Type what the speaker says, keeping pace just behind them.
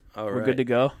We're good to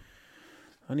go.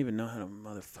 I don't even know how to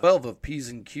motherfucker. 12 of P's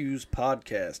and Q's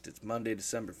podcast. It's Monday,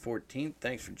 December 14th.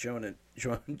 Thanks for joining,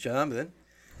 Jonathan.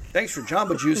 Thanks for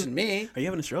Jamba Juicing me. Are you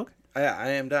having a stroke? I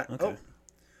am dying. Okay. Oh,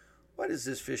 why does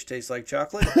this fish taste like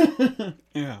chocolate?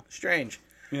 Yeah. Strange.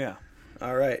 Yeah.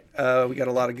 All right. We got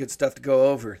a lot of good stuff to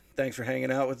go over. Thanks for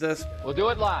hanging out with us. We'll do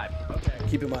it live. Okay.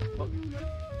 Keep in mind.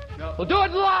 We'll do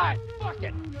it live. Fuck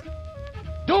it.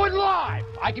 Do it live.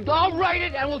 I'll write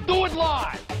it and we'll do it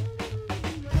live.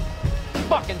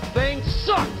 Fucking thing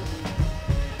sucks.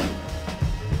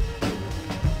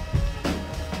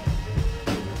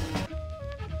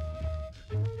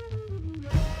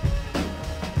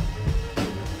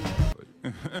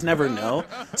 Never know.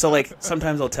 So like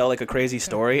sometimes I'll tell like a crazy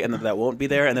story and that won't be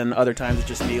there, and then other times it's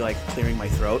just me like clearing my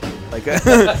throat like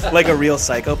like a real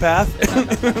psychopath.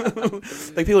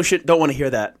 Like people don't want to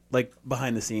hear that like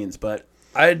behind the scenes, but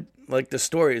I like the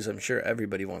stories. I'm sure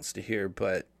everybody wants to hear,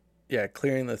 but yeah,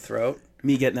 clearing the throat.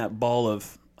 me getting that ball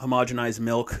of homogenized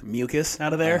milk mucus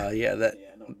out of there. Yeah,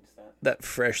 that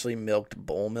freshly milked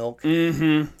bull milk.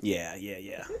 Yeah.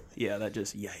 That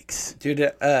just yikes. Dude,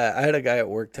 I had a guy at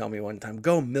work tell me one time,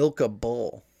 go milk a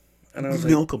bull. And I was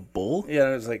like, Milk a bull? yeah,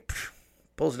 and I was like,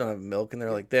 bulls don't have milk. And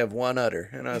they're like, they have one udder.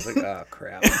 And I was like, oh,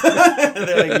 crap.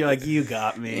 You're like, you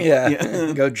got me.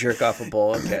 Yeah, go jerk off a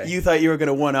bull. Okay. You thought you were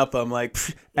gonna one up them, like,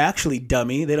 actually,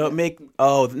 dummy, they don't make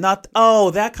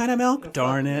that kind of milk.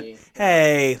 Darn it!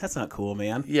 Hey, that's not cool,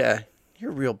 man. Yeah,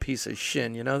 you're a real piece of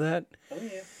shin. You know that? Oh,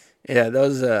 yeah. Yeah,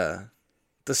 those, the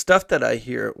stuff that I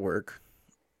hear at work,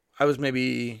 I was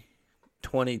maybe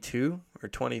 22 or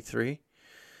 23,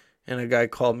 and a guy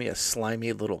called me a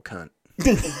slimy little cunt.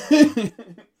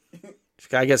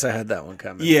 I guess I had that one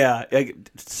coming. Yeah,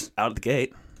 it's out the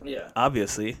gate. Yeah.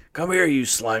 Obviously. Come here, you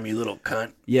slimy little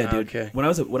cunt. Yeah, dude. Okay. When I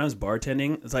was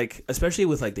bartending, it's like, especially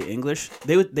with like the English,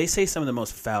 they say some of the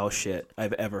most foul shit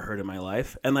I've ever heard in my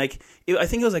life. And like, I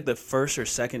think it was like the first or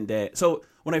second day. So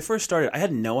when I first started, I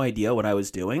had no idea what I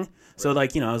was doing. So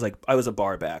like, I was a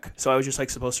bar back. So I was just like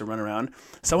supposed to run around.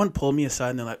 Someone pulled me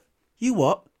aside and they're like, "You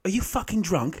what? Are you fucking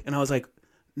drunk?" And I was like,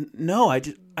 "No,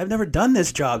 I've never done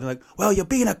this job." They're like, "Well, you're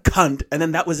being a cunt," and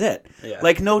then that was it. Yeah.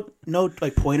 Like no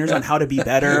like pointers on how to be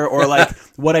better or like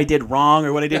what I did wrong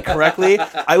or what I did correctly.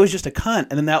 I was just a cunt,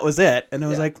 and then that was it. And I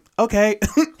was like, "Okay,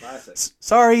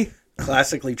 sorry."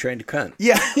 Classically trained cunt.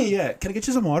 Yeah. Can I get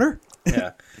you some water?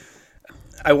 Yeah.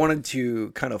 I wanted to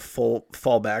kind of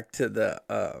fall back to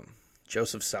the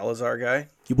Joseph Salazar guy.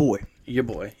 Your boy. Your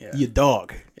boy. Yeah. Your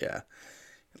dog. Yeah.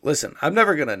 Listen, I'm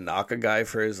never gonna knock a guy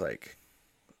for his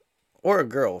or a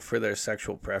girl for their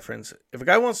sexual preference. If a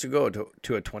guy wants to go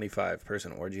to a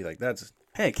 25-person orgy, like that's...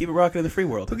 Hey, keep it rocking in the free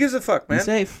world. Who gives a fuck, man? Be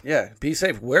safe. Yeah, be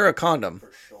safe. Wear a condom.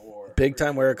 For sure. Big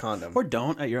time wear a condom. Or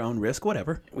don't at your own risk,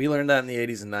 whatever. We learned that in the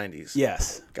 80s and 90s.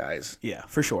 Yes. Guys. Yeah,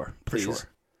 for sure. Please. For sure.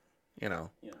 You know.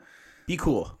 Yeah. Be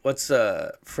cool. What's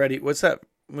Freddie... What's that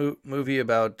movie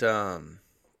about...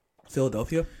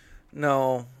 Philadelphia?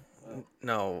 No.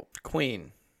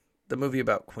 Queen. The movie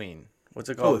about Queen. What's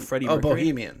it called? Oh, Freddie Mercury?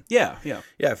 Bohemian. Yeah.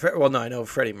 Yeah, well, no, I know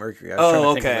Freddie Mercury. I was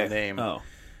trying to think of the name. Oh.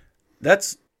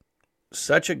 That's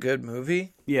such a good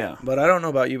movie. Yeah. But I don't know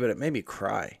about you, but it made me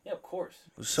cry. Yeah, of course.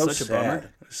 It was so Such sad. a bummer.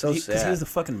 It was so sad. Because he was the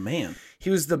fucking man. He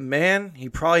was the man. He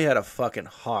probably had a fucking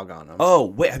hog on him. Oh,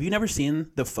 wait, have you never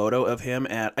seen the photo of him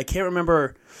at... I can't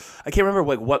remember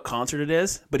like what concert it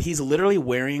is, but he's literally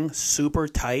wearing super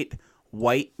tight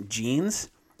white jeans.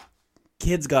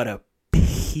 Kid's got a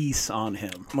piece on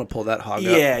him. I'm going to pull that hog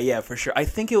up. Yeah, for sure. I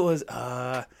think it was...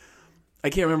 I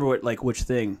can't remember which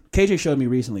thing. KJ showed me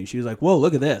recently. She was like, "Whoa,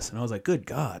 look at this." And I was like, "Good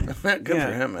God." Good for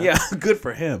him, man. Yeah, good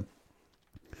for him.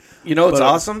 You know what's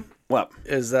awesome? What?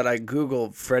 Is that I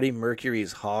Googled Freddie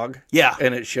Mercury's hog. Yeah.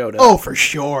 And it showed up. Oh, for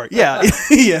sure. Yeah.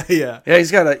 Yeah. Yeah,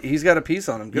 he's got a piece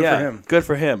on him. Good for him. Good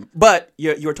for him. But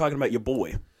you were talking about your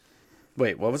boy.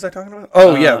 Wait, what was I talking about?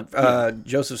 Oh, yeah.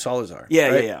 Joseph Salazar. Yeah,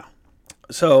 right? yeah.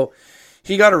 So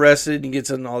he got arrested and gets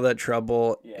in all that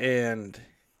trouble. Yeah. And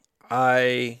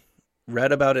I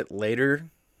read about it later,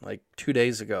 like 2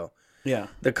 days ago. Yeah.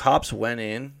 The cops went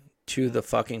in to the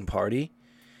fucking party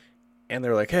and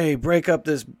they're like, "Hey, break up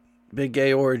this big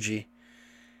gay orgy."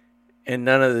 And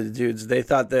none of the dudes, they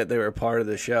thought that they were part of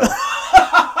the show.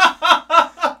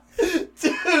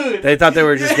 Dude. They thought they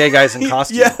were just gay guys in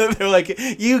costume. Yeah, they're like,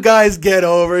 "You guys get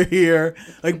over here."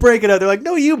 Like, break it up. They're like,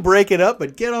 "No, you break it up,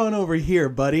 but get on over here,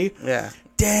 buddy." Yeah.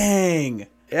 Dang.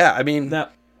 Yeah, I mean...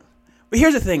 But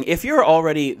here's the thing. If you're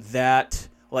already that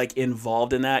like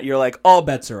involved in that, you're like all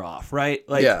bets are off, right?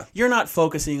 Like Yeah. you're not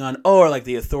focusing on or like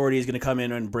the authority is going to come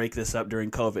in and break this up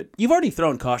during COVID. You've already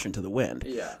thrown caution to the wind.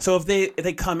 Yeah. So if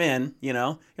they come in, you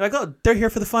know, you're like, oh, they're here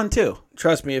for the fun too.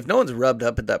 Trust me, if no one's rubbed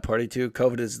up at that party too,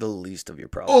 COVID is the least of your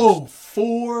problems.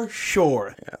 For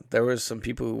sure. Yeah, there was some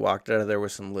people who walked out of there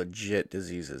with some legit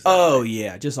diseases. Oh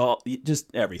yeah, just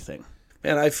everything.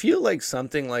 And I feel like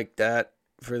something like that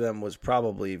for them was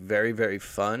probably very, very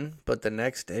fun. But the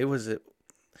next day, was it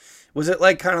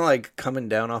like kind of like coming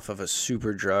down off of a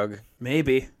super drug?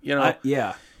 Maybe. You know,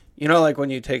 Yeah. You know, like when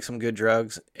you take some good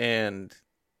drugs and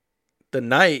the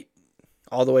night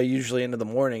all the way usually into the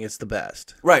morning, it's the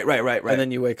best. Right. And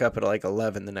then you wake up at like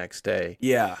 11 the next day.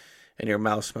 Yeah. And your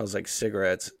mouth smells like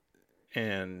cigarettes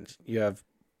and you have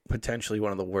potentially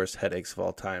one of the worst headaches of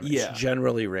all time. Yeah. It's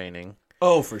generally raining.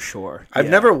 Oh, for sure. I've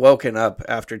Yeah. never woken up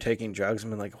after taking drugs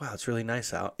and been like, wow, it's really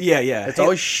nice out. Yeah. It's Hey,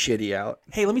 always shitty out.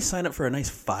 hey, let me sign up for a nice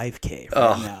 5K right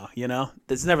Ugh. now. You know,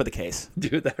 that's never the case.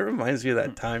 Dude, that reminds me of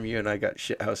that time you and I got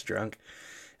shithouse drunk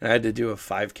and I had to do a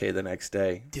 5K the next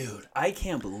day. Dude, I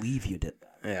can't believe you did that.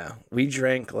 Yeah. We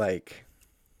drank like,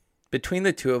 between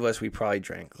the two of us, we probably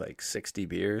drank like 60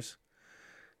 beers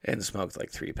and smoked like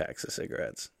 3 packs of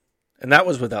cigarettes. And that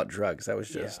was without drugs. That was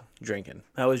just drinking.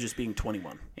 That was just being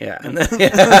 21. Yeah. And then,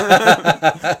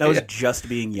 That was just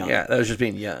being young. yeah, that was just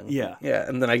being young. Yeah. Yeah.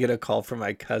 And then I get a call from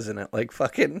my cousin at like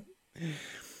fucking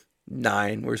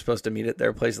 9. We're supposed to meet at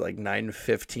their place at like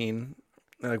 9:15.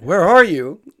 They're like, where are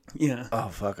you? Yeah. Oh,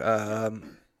 fuck.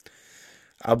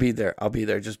 I'll be there.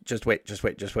 Just wait.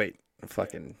 I'm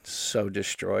fucking so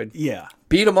destroyed. Yeah.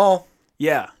 Beat them all.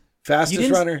 Yeah. Fastest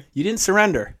runner. You didn't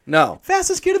surrender. No.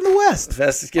 Fastest kid in the West.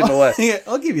 Fastest kid in the West. Yeah,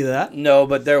 I'll give you that. No,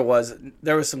 but there was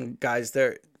some guys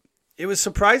there. It was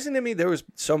surprising to me there was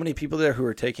so many people there who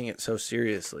were taking it so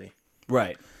seriously.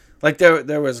 Right. Like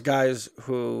there was guys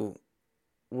who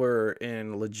were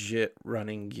in legit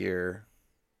running gear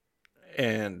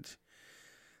and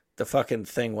the fucking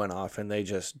thing went off and they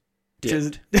just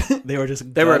dipped. They were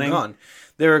just They were gunning. gone.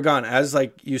 They were gone. As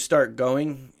like you start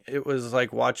going, it was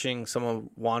like watching someone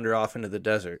wander off into the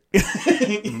desert.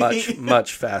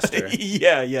 much faster.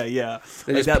 Yeah.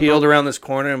 They Like just peeled around this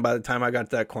corner, and by the time I got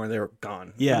to that corner, they were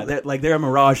gone. Yeah, they're a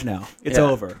mirage now. It's Yeah.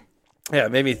 over. Yeah,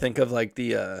 it made me think of like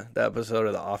the episode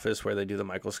of The Office where they do the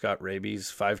Michael Scott rabies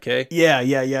 5K.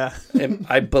 Yeah. And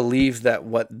I believe that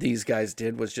what these guys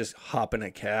did was just hop in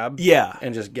a cab. Yeah.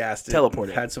 And just gassed it.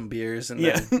 Teleported. Had some beers. And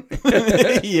Yeah.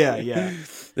 then yeah.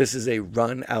 this is a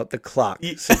run out the clock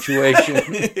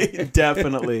situation.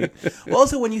 Definitely. Well,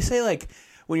 also when you say like,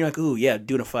 when you're like, ooh, yeah,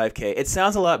 doing a 5K, it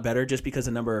sounds a lot better just because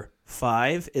the number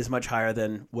 5 is much higher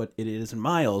than what it is in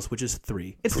miles, which is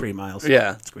 3. It's 3 miles.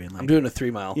 Yeah. It's Green I'm Lake. doing a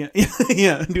 3 mile.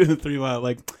 Yeah, I'm doing a 3 mile.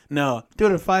 Like, no,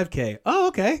 doing a 5K. Oh,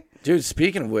 okay. Dude,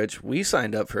 speaking of which, we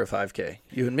signed up for a 5K.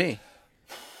 You and me.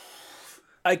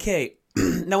 Okay.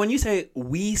 Now, when you say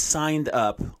we signed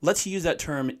up, let's use that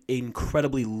term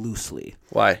incredibly loosely.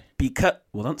 Why? Because,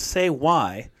 well, don't say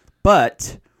why,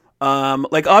 but,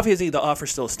 like, obviously the offer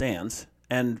still stands.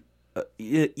 And,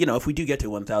 you know, if we do get to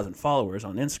 1,000 followers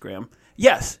on Instagram,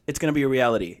 yes, it's going to be a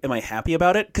reality. Am I happy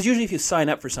about it? Because usually if you sign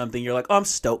up for something, you're like, oh, I'm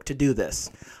stoked to do this.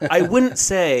 I wouldn't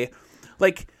say,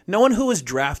 like, no one who was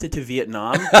drafted to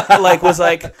Vietnam, like, was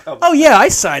like, oh, yeah, I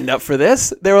signed up for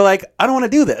this. They were like, I don't want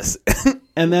to do this.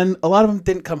 And then a lot of them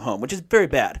didn't come home, which is very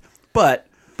bad. But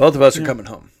Both of us are coming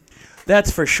home. that's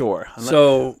for sure.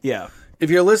 So, Yeah. if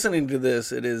you're listening to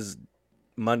this, it is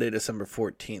Monday, December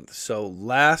 14th. So,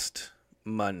 last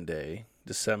Monday,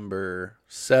 December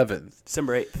 7th,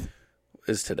 December 8th.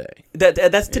 is today.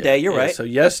 That's today. You're Yeah, right. So,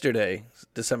 yesterday,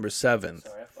 December 7th,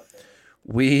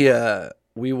 we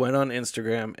went on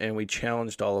Instagram and we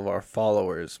challenged all of our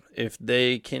followers if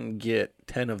they can get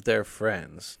 10 of their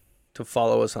friends to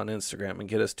follow us on Instagram and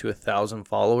get us to 1,000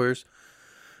 followers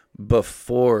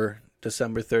before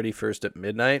December 31st at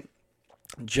midnight.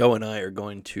 Joe and I are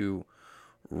going to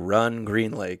run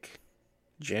Green Lake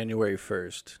January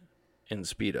 1st in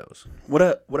Speedos. What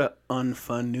a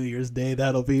unfun New Year's Day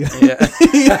that'll be. Yeah.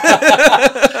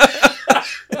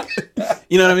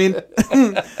 You know what I mean?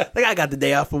 Like, I got the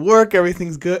day off of work.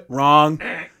 Everything's good. Wrong.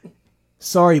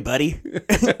 Sorry, buddy.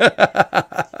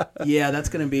 Yeah, that's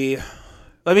going to be...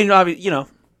 I mean, obviously, you know,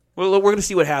 we're going to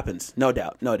see what happens. No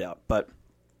doubt. But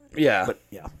Yeah.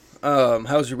 yeah.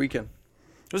 How was your weekend?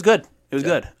 It was good.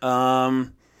 Good.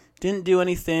 Didn't do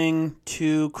anything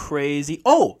too crazy.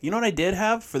 Oh, you know what I did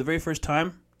have for the very first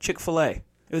time? Chick-fil-A. It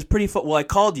was pretty fun. Well, I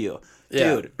called you.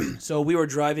 Yeah. Dude. So we were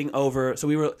driving over. So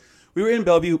we were in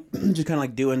Bellevue, just kind of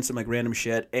like doing some like random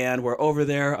shit. And we're over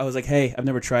there. I was like, hey, I've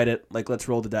never tried it. Like, let's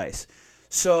roll the dice.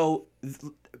 So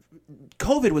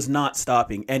COVID was not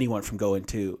stopping anyone from going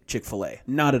to Chick-fil-A.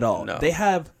 Not at all. No. They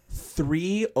have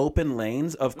 3 open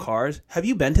lanes of cars. Have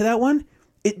you been to that one?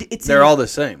 They're all the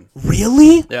same.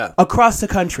 Really? Yeah. Across the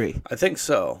country. I think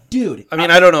so. Dude. I mean,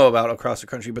 I don't know about across the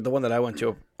country, but the one that I went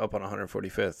to up on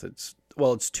 145th, it's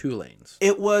 2 lanes.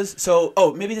 It was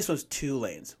maybe this was 2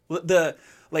 lanes.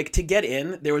 To get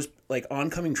in, there was like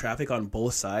oncoming traffic on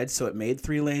both sides, so it made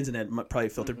 3 lanes and it probably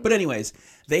filtered. But anyways,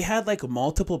 they had like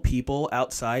multiple people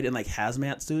outside in like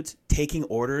hazmat suits taking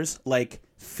orders like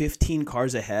 15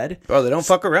 cars ahead. Oh, they don't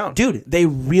fuck around. Dude, they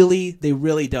really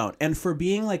don't. And for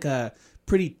being like a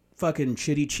pretty fucking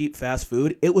shitty, cheap fast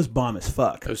food, it was bomb as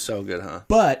fuck. It was so good, huh?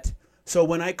 But so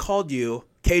when I called you,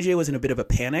 KJ was in a bit of a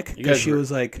panic because she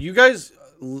was like, "You guys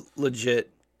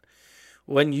legit."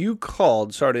 When you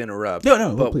called, sorry to interrupt.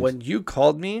 No, but please. when you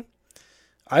called me,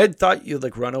 I had thought you'd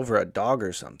like run over a dog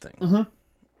or something.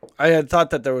 Mm-hmm. I had thought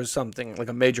that there was something like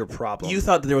a major problem. You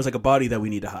thought that there was like a body that we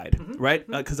need to hide, right?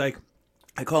 Because I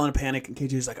call in a panic, and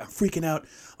KJ's like, I'm freaking out.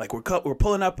 Like we're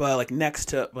pulling up like next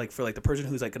to like for like the person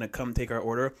who's like gonna come take our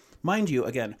order. Mind you,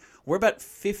 again, we're about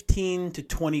 15 to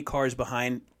 20 cars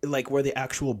behind, like where the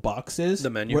actual box is.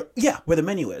 The menu? Where the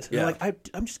menu is. Yeah. And I'm like,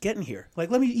 I'm just getting here. Like,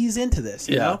 let me ease into this,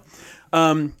 you Yeah.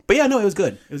 know? But yeah, no, it was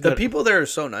good. It was The good. people there are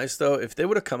so nice, though. If they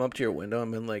would have come up to your window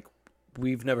and been like,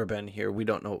 "We've never been here. We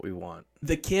don't know what we want."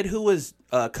 The kid who was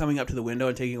coming up to the window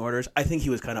and taking orders, I think he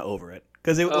was kind of over it.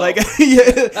 Because it Oh. like,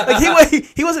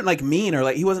 he wasn't like mean or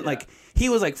like, he wasn't like, he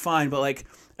was like fine, but like,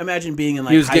 imagine being in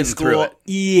like He was high getting school. through it.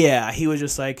 Yeah, he was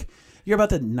just like, you're about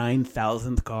the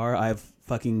 9,000th car I've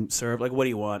fucking served. Like, what do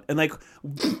you want? And like,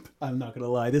 I'm not gonna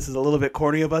lie, this is a little bit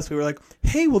corny of us. We were like,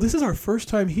 hey, well, this is our first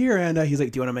time here, and he's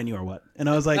like, do you want a menu or what? And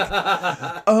I was like,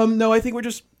 no, I think we're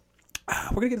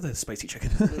gonna get the spicy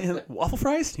chicken and waffle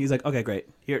fries. He's like, okay, great.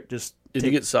 Here, just Did you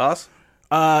get sauce?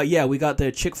 yeah, we got the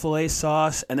Chick-fil-A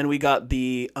sauce, and then we got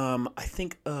the I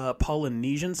think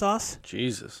Polynesian sauce.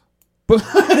 Jesus.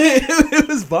 It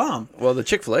was bomb. Well, the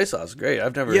Chick-fil-A sauce is great.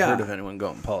 I've never Yeah. heard of anyone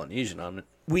going Polynesian on it.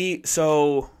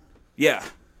 Yeah,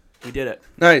 we did it.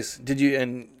 Nice. Did you?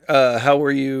 And how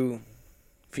were you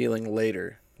feeling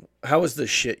later? How was the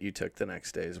shit you took the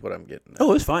next day? Is what I'm getting at. Oh,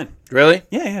 it was fine. Really?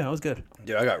 Yeah, it was good.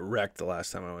 Dude, I got wrecked the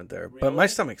last time I went there. But my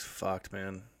stomach's fucked,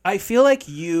 man. I feel like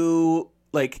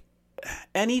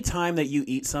any time that you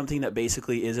eat something that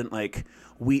basically isn't like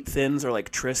wheat thins or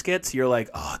like Triscuits, you're like,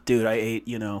 oh, dude, I ate,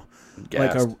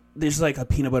 Gassed. there's like a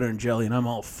peanut butter and jelly, and I'm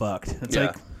all fucked. It's Yeah.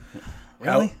 like,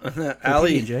 really?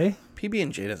 Allie, PB&J?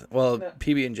 PB&J doesn't. Well,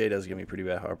 PB&J does give me pretty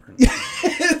bad heartburn.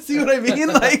 See what I mean?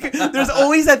 Like, there's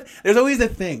always that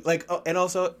thing. Like, oh, and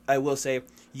also, I will say,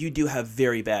 you do have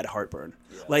very bad heartburn.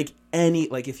 Yeah. Like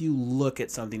if you look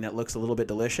at something that looks a little bit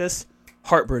delicious,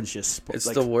 heartburn's just. It's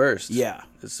like, the worst. Yeah,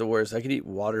 it's the worst. I could eat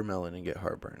watermelon and get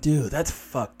heartburn. dude, that's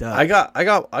fucked up. I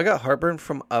got heartburn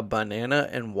from a banana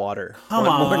and water. Come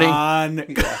one morning. on,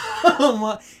 come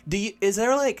on. Is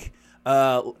there like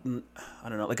I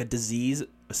don't know, like a disease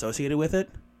associated with it?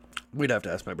 We'd have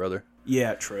to ask my brother.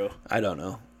 Yeah, true. I don't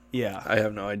know. Yeah, I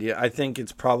have no idea. I think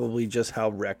it's probably just how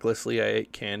recklessly I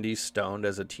ate candy stoned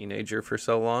as a teenager for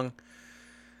so long.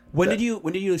 When did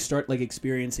you start like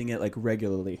experiencing it like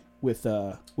regularly with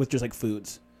just like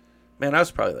foods? Man, I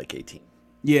was probably like 18.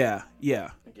 Yeah.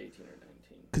 Like 18 or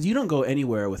 19. Because you don't go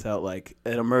anywhere without like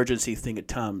an emergency thing of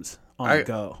Tums on the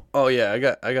go. Oh yeah, I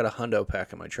got a hundo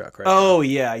pack in my truck right Oh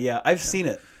yeah. I've seen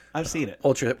it. now.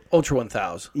 Ultra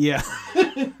 1000. Yeah.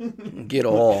 Get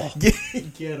all.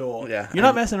 Get all. Yeah. You're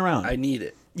not messing around. I need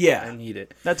it. Yeah. I need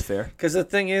it. That's fair. Because the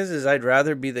thing is I'd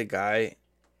rather be the guy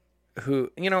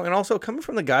who, and also coming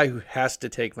from the guy who has to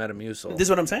take Metamucil. This is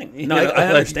what I'm saying. No, Yeah, I like-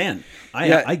 understand.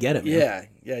 I get it, man.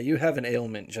 Yeah, you have an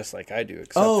ailment just like I do.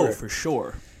 Except For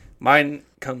sure. mine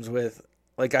comes with,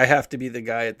 like, I have to be the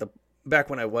guy back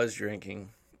when I was drinking,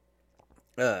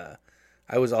 I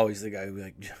was always the guy who would be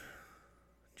like, do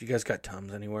you guys got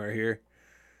Tums anywhere here?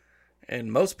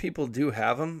 And most people do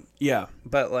have them, Yeah.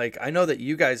 but, like, I know that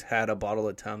you guys had a bottle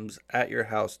of Tums at your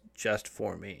house just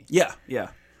for me. Yeah.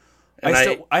 And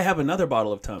I have another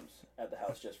bottle of Tums at the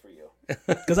house just for you.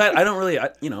 Because I don't really,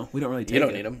 we don't really take it. You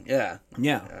don't need them, yeah.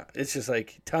 Yeah. It's just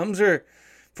like, Tums are,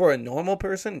 for a normal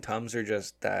person, Tums are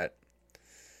just that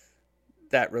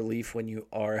relief when you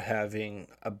are having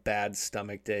a bad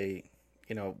stomach day,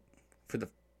 for the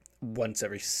once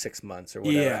every 6 months or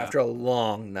whatever, Yeah. after a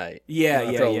long night. Yeah,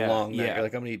 After a yeah. long night, Yeah. you're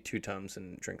like, I'm going to eat 2 Tums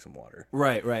and drink some water.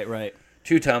 Right.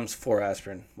 2 Tums, 4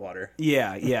 aspirin, water.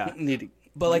 Yeah. Need to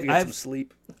But, get some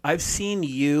sleep. I've seen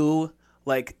you,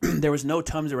 like, there was no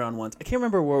Tums around once. I can't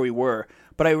remember where we were,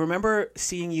 but I remember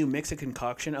seeing you mix a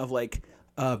concoction of, like,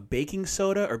 baking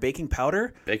soda or baking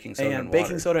powder, Baking soda and baking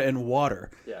water. soda and water,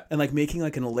 Yeah. and like making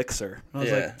like an elixir. I was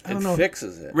Yeah, like, I don't it know.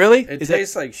 fixes it. Really? It Is that-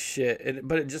 tastes like shit,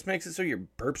 but it just makes it so your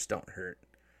burps don't hurt.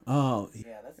 Oh,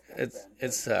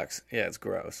 It sucks. Yeah, it's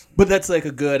gross. but that's like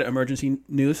a good emergency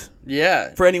news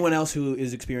Yeah. for anyone else who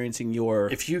is experiencing your.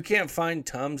 If you can't find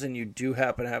Tums and you do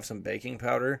happen to have some baking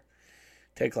powder,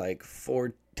 take like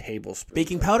 4 tablespoons.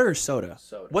 Baking powder or soda?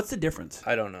 Soda. What's the difference?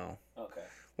 I don't know. Okay.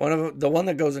 The one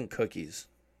that goes in cookies.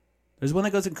 There's one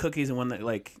that goes in cookies and one that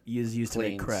like is used to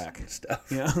make Cleans crack. and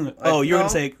stuff. Yeah. Oh, you were no. gonna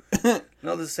say.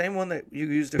 No, the same one that you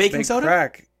use to Baking make soda?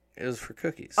 crack is for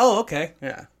cookies. Oh, okay.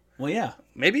 Yeah. Well, yeah.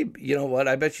 Maybe, you know what?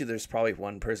 I bet you there's probably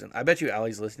one person. I bet you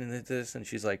Allie's listening to this and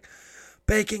she's like,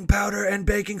 baking powder and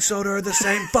baking soda are the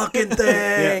same fucking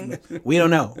thing. We don't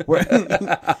know.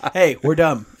 Hey, we're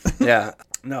dumb. Yeah.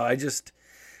 No, I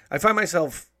find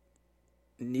myself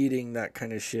needing that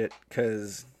kind of shit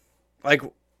because, like,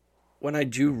 when I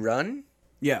do run,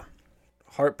 Yeah.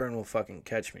 heartburn will fucking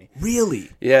catch me.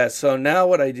 Really? Yeah, so now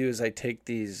what I do is I take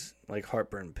these, like,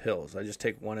 heartburn pills. I just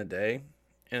take one a day,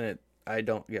 and I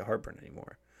don't get heartburn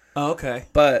anymore. Oh, okay.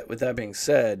 But with that being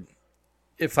said,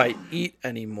 if I eat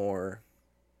any more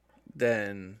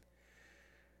than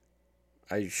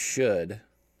I should,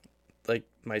 like,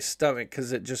 my stomach,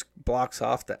 because it just blocks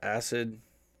off the acid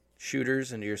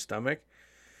shooters into your stomach.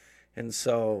 And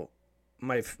so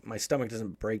my stomach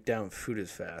doesn't break down food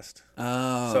as fast.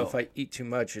 Oh. So if I eat too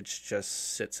much, it just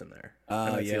sits in there. Oh,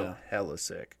 and I yeah. feel hella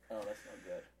sick.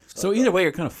 So either way,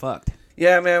 you're kind of fucked.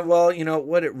 Yeah, man. Well, you know,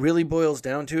 what it really boils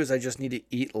down to is I just need to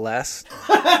eat less.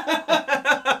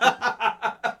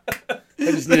 I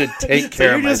just need to take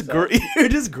care of myself. You're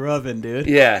just grubbing, dude.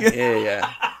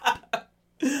 Yeah.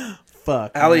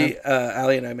 Fuck. Allie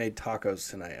and I made tacos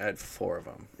tonight. I had 4 of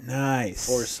them. Nice.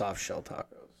 4 soft shell tacos.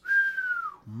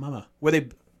 Mama. Were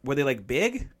they like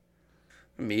big?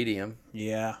 Medium.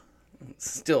 Yeah.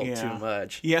 Still Yeah. too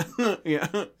much. Yeah.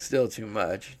 Yeah. Still too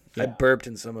much. I Yeah. burped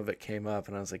and some of it came up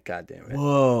and I was like, God damn it.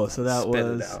 Whoa. So that Spit it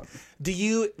was. out. Do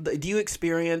you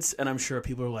experience? And I'm sure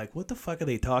people are like, "What the fuck are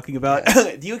they talking about?"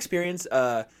 Do you experience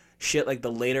shit like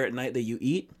the later at night that you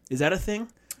eat? Is that a thing?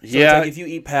 So Yeah. It's like if you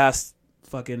eat past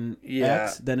fucking Yeah.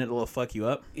 X, then it'll fuck you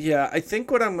up. Yeah, I think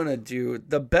what I'm going to do,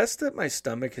 the best that my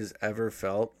stomach has ever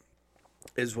felt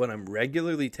is when I'm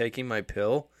regularly taking my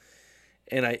pill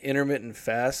and I intermittent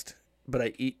fast, but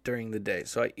I eat during the day.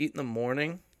 So I eat in the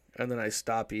morning and then I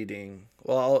stop eating.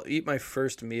 Well, I'll eat my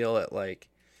first meal at like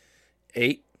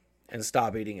 8 and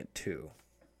stop eating at 2.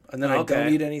 And then I Okay.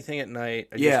 don't eat anything at night.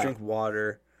 I Yeah. just drink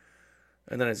water.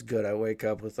 And then it's good. I wake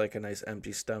up with like a nice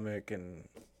empty stomach and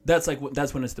That's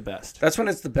when it's the best. that's when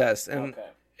it's the best. And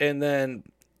then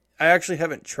I actually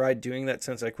haven't tried doing that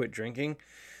since I quit drinking.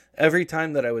 Every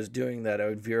time that I was doing that, I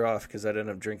would veer off because I'd end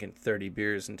up drinking 30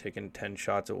 beers and taking 10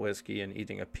 shots of whiskey and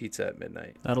eating a pizza at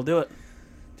midnight. That'll do it.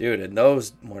 Dude, and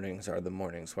those mornings are the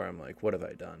mornings where I'm like, what have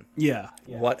I done? Yeah.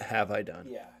 What have I done?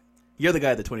 Yeah. You're the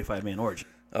guy at the 25-man orgy.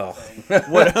 Oh,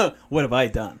 What have I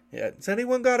done? yeah. Has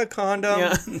anyone got a condom?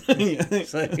 Yeah.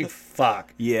 It's like,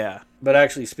 fuck. Yeah. But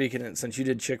actually, speaking of, since you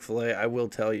did Chick-fil-A, I will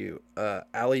tell you,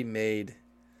 Allie made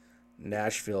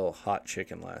Nashville hot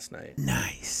chicken last night.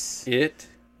 Nice. It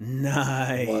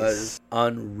Nice. was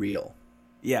unreal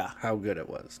Yeah. how good it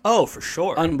was. Oh, for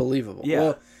sure. Unbelievable. Yeah.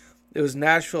 Well, it was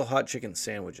Nashville hot chicken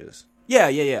sandwiches.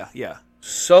 Yeah.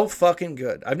 So fucking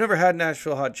good. I've never had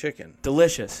Nashville hot chicken.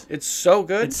 Delicious. It's so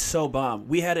good. It's so bomb.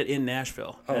 We had it in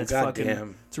Nashville. Oh, and it's goddamn.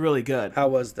 fucking. It's really good. How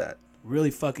was that?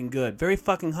 Really fucking good. Very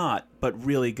fucking hot, but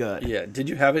really good. Yeah. Did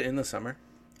you have it in the summer?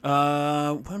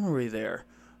 When were we there?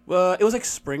 It was like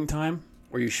springtime.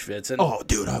 Were you schwitzing? Oh,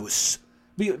 dude, I was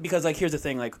because like here's the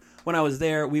thing. Like when I was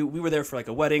there, we were there for like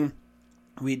a wedding.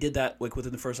 We did that like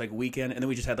within the first like weekend, and then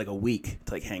we just had like a week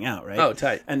to like hang out, right? Oh,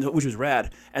 tight. And which was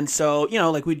rad. And so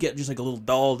like we'd get just like a little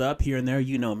dolled up here and there.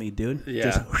 You know me, dude. Yeah.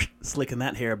 Just slicking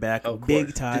that hair back, Of big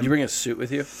course. time. Did you bring a suit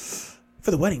with you? For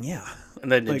the wedding? Yeah.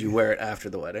 And then did Like- you wear it after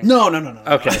the wedding? No.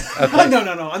 Okay.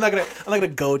 No. I'm not gonna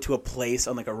go to a place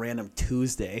on like a random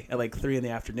Tuesday at like 3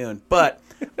 p.m. But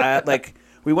like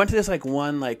we went to this like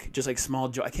one like just like small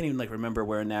I can't even like remember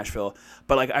where in Nashville.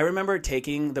 But like I remember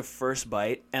taking the first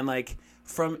bite and like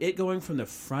from it going from the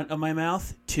front of my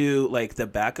mouth to like the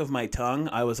back of my tongue,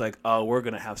 I was like, oh, we're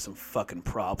gonna have some fucking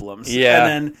problems. Yeah.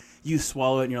 And then you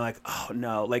swallow it and you're like, oh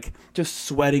no, like just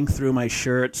sweating through my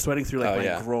shirt, sweating through like Oh, my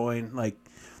yeah. groin, like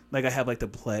I have like the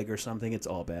plague or something. It's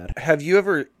all bad. Have you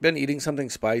ever been eating something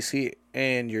spicy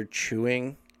and you're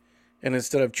chewing, and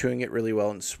instead of chewing it really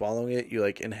well and swallowing it, you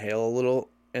like inhale a little,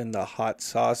 and the hot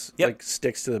sauce Yep. like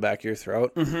sticks to the back of your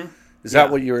throat? Mm-hmm. Is Yeah.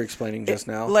 that what you were explaining just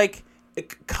now? Like,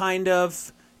 kind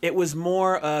of. It was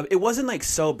more of, it wasn't like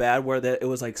so bad where it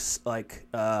was like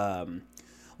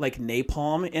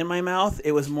napalm in my mouth.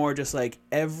 It was more just like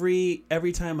every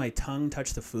time my tongue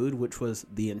touched the food, which was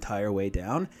the entire way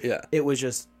down. Yeah. It was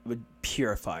just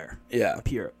pure fire. Yeah.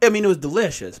 Pure. I mean, it was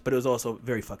delicious, but it was also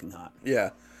very fucking hot. Yeah.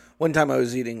 One time I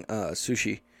was eating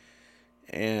sushi,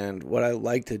 and what I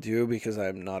like to do, because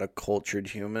I'm not a cultured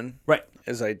human, Right.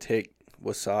 is I take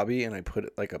wasabi and I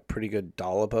put like a pretty good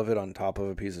dollop of it on top of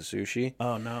a piece of sushi.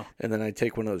 Oh, no. And then I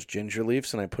take one of those ginger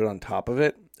leaves and I put it on top of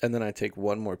it. And then I take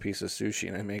one more piece of sushi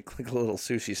and I make like a little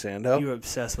sushi sando. You were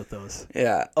obsessed with those.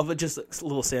 Yeah. Of just like,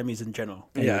 little Sammys in general.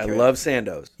 Yeah, I love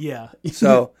sandos. Yeah.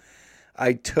 So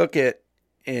I took it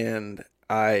and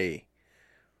I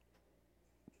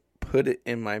put it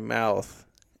in my mouth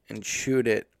and chewed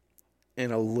it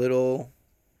in a little,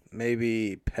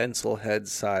 maybe pencil head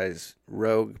size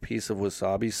rogue piece of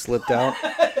wasabi slipped out.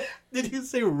 Did you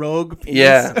say rogue piece?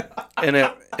 Yeah. And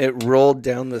it rolled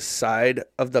down the side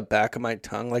of the back of my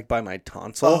tongue, like by my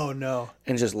tonsil. Oh, no.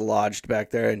 And just lodged back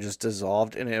there and just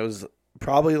dissolved. And it was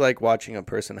probably like watching a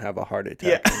person have a heart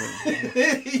attack.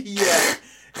 Yeah.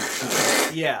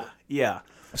 Yeah. Yeah.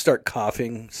 Start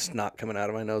coughing, snot coming out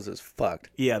of my nose is fucked.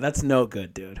 Yeah, that's no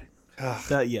good, dude.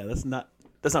 That's not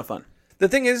fun. The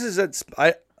thing is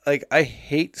that I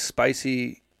hate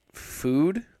spicy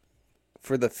food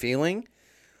for the feeling,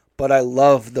 but I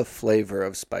love the flavor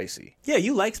of spicy. Yeah,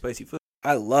 you like spicy food.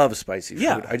 I love spicy food.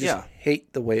 Yeah, I just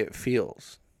hate the way it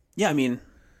feels. Yeah, I mean,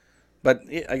 But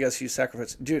I guess you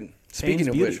sacrifice. Dude, speaking Pain's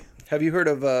of beauty. which, have you heard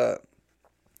of the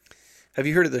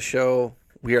show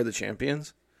We Are the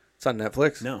Champions? It's on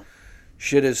Netflix. no.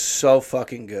 Shit is so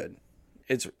fucking good.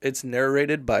 It's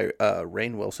narrated by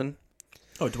Rainn Wilson,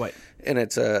 Oh, Dwight. and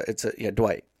it's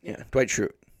Dwight. Yeah, Dwight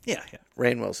Schrute. Yeah, yeah.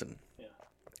 Rainn Wilson. Yeah.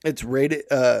 It's rated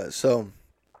so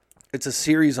it's a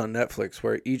series on Netflix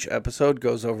where each episode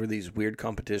goes over these weird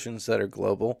competitions that are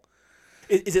global.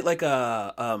 Is it like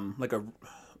a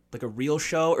real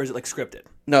show, or is it like scripted?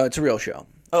 No, it's a real show.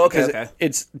 Oh, okay, 'Cause okay.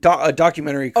 It's a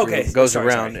documentary crew Okay, goes sorry,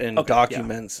 around sorry. and Okay, yeah.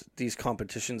 documents these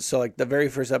competitions. So, like the very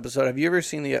first episode, have you ever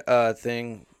seen the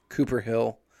thing Cooper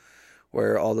Hill,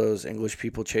 where all those English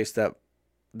people chase that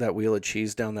wheel of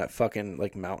cheese down that fucking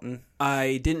like mountain?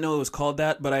 I didn't know it was called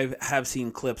that, but I have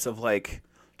seen clips of like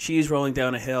cheese rolling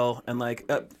down a hill and like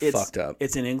it's Fucked up.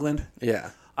 It's in England.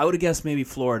 Yeah, I would have guessed maybe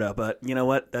Florida, but you know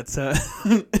what? That's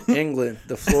England,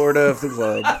 the Florida of the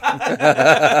globe.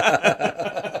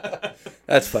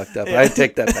 That's fucked up. I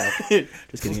take that back.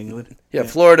 just kidding, England. Yeah,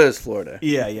 Florida is Florida.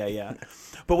 Yeah.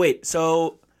 But wait,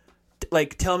 so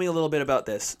like tell me a little bit about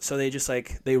this. So they just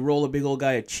like they roll a big old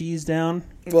guy of cheese down.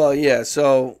 Well, yeah.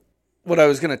 So what I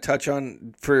was going to touch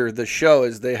on for the show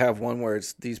is they have one where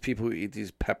it's these people who eat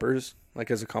these peppers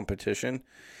like as a competition.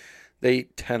 They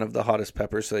eat 10 of the hottest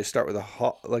peppers, so they start with a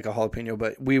jalapeno.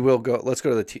 But let's go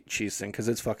to the cheese thing because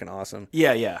it's fucking awesome.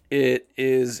 Yeah. It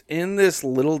is in this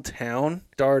little town.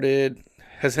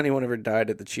 Has anyone ever died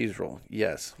at the cheese roll?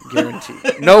 Yes,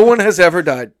 guaranteed. No one has ever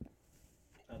died.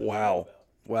 Wow.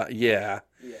 Yeah.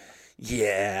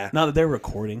 Now that they're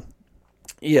recording.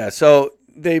 Yeah, so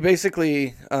they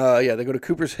basically, they go to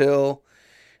Cooper's Hill.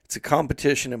 It's a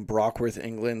competition in Brockworth,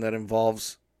 England that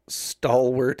involves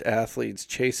stalwart athletes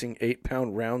chasing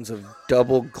 8-pound rounds of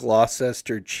double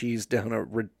Gloucester cheese down a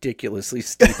ridiculously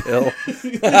steep hill.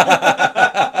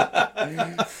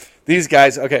 These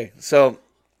guys, okay, so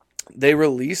they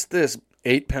released this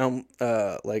 8-pound,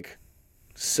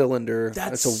 cylinder.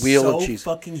 That's It's a wheel so of cheese.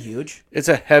 fucking huge. It's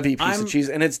a heavy piece of cheese,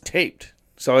 and it's taped.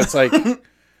 So it's like,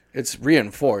 it's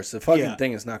reinforced. The fucking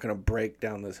thing is not going to break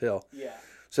down this hill. Yeah.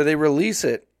 So they release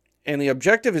it, and the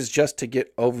objective is just to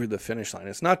get over the finish line.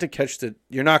 It's not to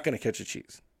you're not going to catch a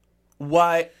cheese.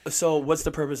 Why? So what's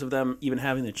the purpose of them even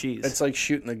having the cheese? It's like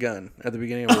shooting the gun at the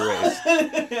beginning of a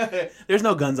race. There's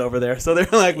no guns over there, so they're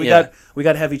like, we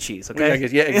got heavy cheese, okay?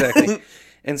 Yeah, exactly.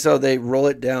 And so they roll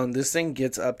it down. This thing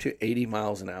gets up to 80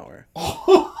 miles an hour.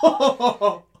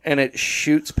 And it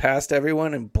shoots past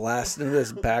everyone and blasts into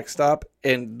this backstop.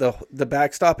 And the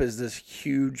backstop is this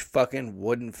huge fucking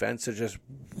wooden fence that just...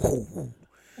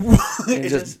 it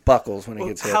just buckles when it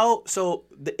gets hit.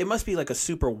 It must be like a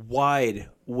super wide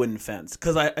wooden fence.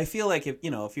 Because I feel like if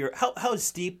you're... How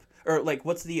steep... Or like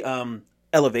what's the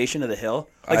elevation of the hill?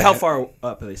 Like how far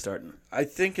up are they starting? I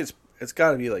think it's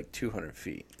got to be like 200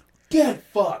 feet. Get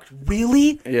fucked.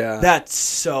 Really? Yeah. That's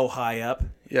so high up.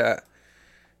 Yeah.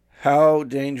 How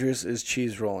dangerous is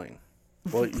cheese rolling?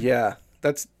 Well, yeah.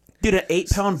 That's... Dude, an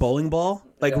 8-pound bowling ball,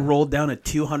 rolled down a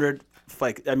 200...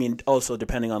 also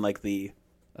depending on like the...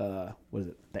 what is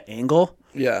it? The angle?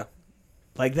 Yeah.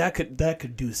 Like that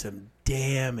could do some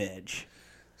damage.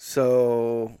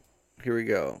 So Here we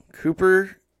go.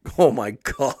 Cooper. Oh my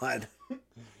God.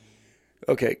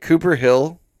 Okay, Cooper's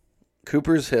Hill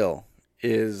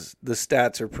is, the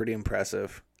stats are pretty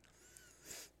impressive.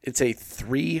 It's a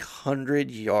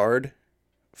 300-yard,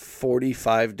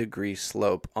 45-degree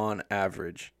slope on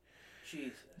average.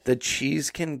 Jesus. The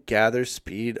cheese can gather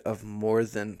speed of more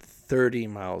than 30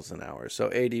 miles an hour. So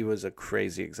 80 was a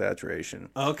crazy exaggeration.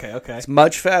 Okay. It's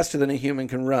much faster than a human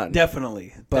can run.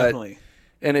 Definitely.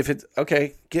 And if it's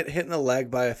okay, get hit in the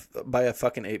leg by a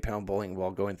fucking 8-pound bowling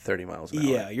ball going 30 miles an hour.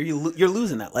 Yeah, you're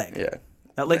losing that leg. Yeah.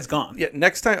 That leg's gone. Yeah,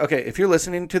 next time, okay, if you're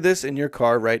listening to this in your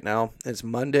car right now, it's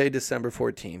Monday, December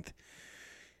 14th.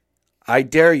 I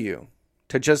dare you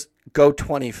to just go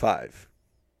 25.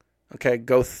 Okay,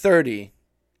 go 30,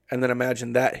 and then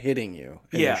imagine that hitting you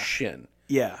in your shin.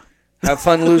 Yeah. Have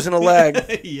fun losing a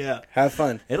leg. Yeah. Have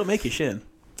fun. It'll make you shin.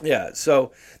 Yeah,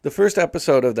 so the first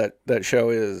episode of that show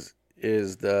is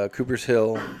the Cooper's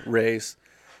Hill race.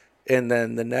 And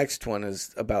then the next one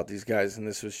is about these guys, and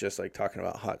this was just like talking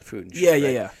about hot food and shit.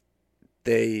 Yeah.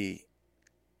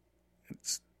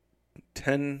 It's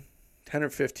 10 or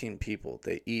 15 people.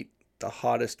 They eat the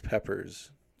hottest peppers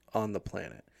on the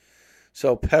planet.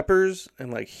 So peppers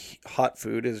and like hot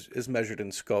food is measured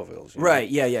in Scovilles. Right.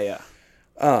 Yeah.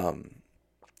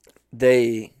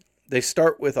 They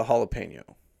start with a jalapeno,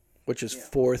 which is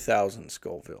 4,000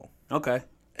 Scoville. Okay.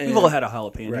 And, we've all had a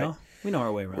jalapeno. Right. We know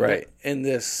our way around. Right. It. And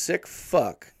this sick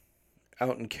fuck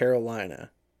out in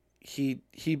Carolina, he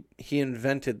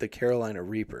invented the Carolina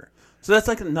Reaper. So that's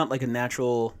like not like a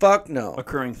natural Fuck no.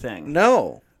 occurring thing.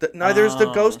 No. Neither is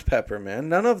the ghost pepper, man.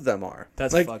 None of them are.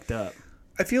 That's like, fucked up.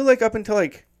 I feel like up until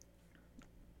like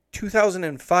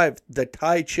 2005, the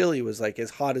Thai chili was like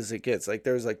as hot as it gets. Like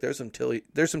there's some chilies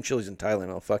in Thailand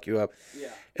that'll fuck you up. Yeah.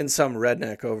 And some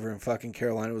redneck over in fucking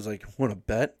Carolina was like, "Want to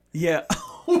bet?" Yeah.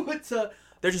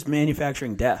 They're just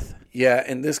manufacturing death. Yeah,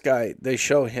 and this guy, they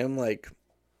show him like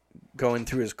going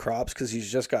through his crops because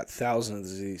he's just got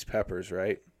thousands of these peppers,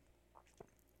 right?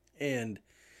 And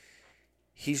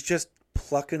he's just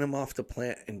plucking them off the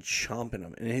plant and chomping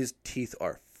them, and his teeth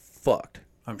are fucked.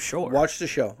 I'm sure. Watch the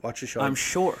show. I'm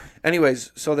sure.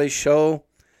 Anyways, so they show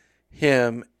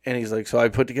him, and he's like, so I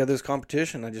put together this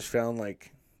competition. I just found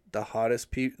like the hottest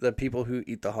the people who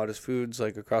eat the hottest foods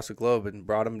like across the globe and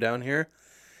brought them down here.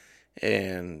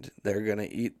 And they're going to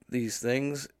eat these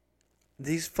things.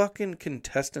 These fucking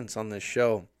contestants on this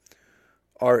show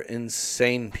are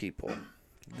insane people.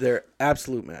 They're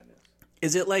absolute madness.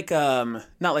 Is it like not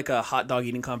like a hot dog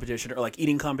eating competition or like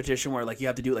eating competition where like you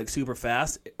have to do it like super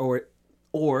fast,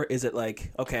 or is it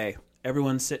like, okay,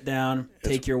 everyone sit down,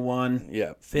 take your one,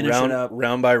 finish it up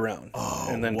round by round,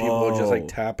 and then people will just like whoa.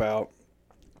 tap out,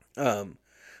 and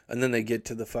then they get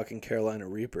to the fucking Carolina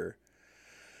Reaper,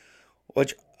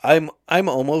 which I'm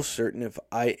almost certain if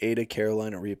I ate a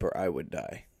Carolina Reaper I would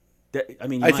die. I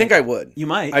mean, I think I would. You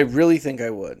might. I really think I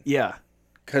would. Yeah.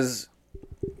 Because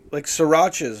like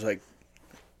sriracha is like,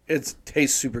 it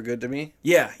tastes super good to me.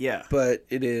 Yeah. But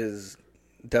it is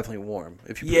definitely warm.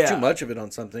 If you put too much of it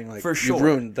on something, like For sure. you've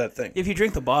ruined that thing. If you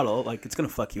drink the bottle, like it's gonna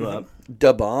fuck you up,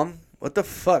 Da Bomb? What the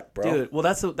fuck, bro? dude. Well,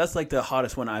 that's like the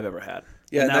hottest one I've ever had.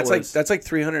 Yeah, And that's like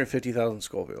 350,000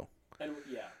 Scoville. And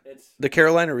yeah, it's The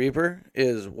Carolina Reaper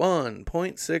is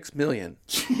 1.6 million.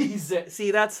 Jesus.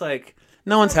 See, that's like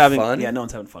no one's having fun. Yeah, no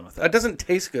one's having fun with that. That doesn't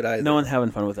taste good either. No one's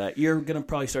having fun with that. You're gonna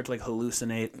probably start to like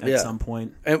hallucinate at some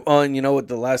point. And you know what?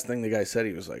 The last thing the guy said,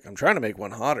 he was like, "I'm trying to make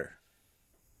one hotter."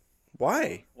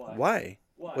 Why?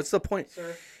 What's the point?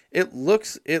 Sir? It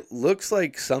looks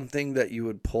like something that you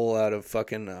would pull out of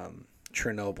fucking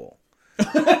Chernobyl.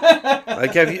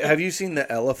 Like have you seen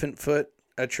the elephant foot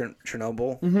at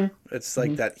Chernobyl? Mm-hmm. It's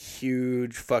like that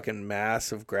huge fucking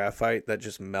mass of graphite that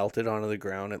just melted onto the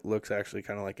ground. It looks actually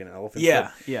kind of like an elephant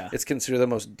foot. Yeah. It's considered the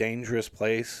most dangerous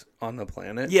place on the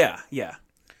planet. Yeah.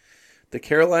 The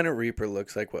Carolina Reaper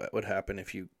looks like what would happen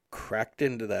if you cracked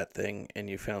into that thing and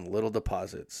you found little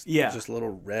deposits. Yeah. Just little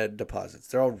red deposits.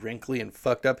 They're all wrinkly and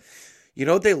fucked up. You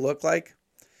know what they look like?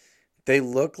 They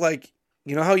look like,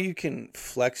 you know how you can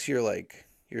flex your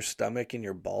stomach and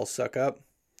your balls suck up?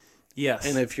 Yes.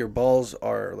 And if your balls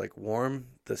are like warm,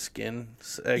 the skin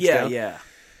sags down. Yeah.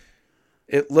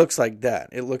 It looks like that.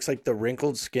 It looks like the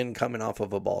wrinkled skin coming off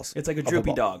of a ball. It's like a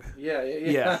droopy dog. Yeah.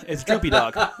 Yeah, it's droopy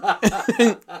dog.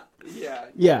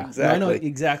 Yeah. Exactly. I know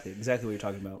exactly what you're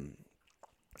talking about.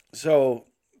 So,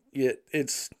 yeah,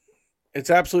 it's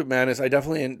absolute madness.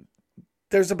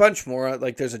 There's a bunch more.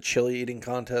 Like there's a chili eating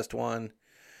contest one,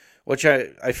 which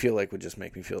I feel like would just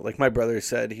make me feel like my brother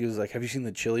said. He was like, "Have you seen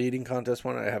the chili eating contest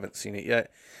one?" I haven't seen it yet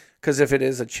Because if it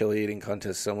is a chili eating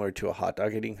contest similar to a hot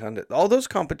dog eating contest, all those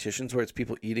competitions where it's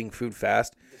people eating food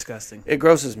fast, Disgusting. it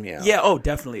grosses me out. Yeah. Oh,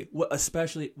 definitely.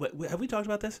 Especially, have we talked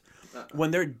about this? When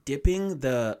they're dipping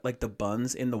the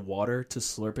buns in the water to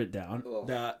slurp it down.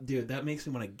 Dude, that makes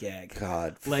me want to gag.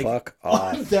 God, Like, fuck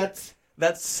off.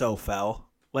 That's so foul.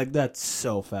 Like, that's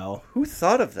so foul. Who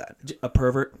thought of that? A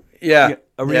pervert. Yeah.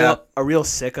 A real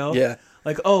sicko. Yeah.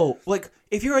 Like,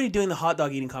 if you're already doing the hot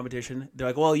dog eating competition, they're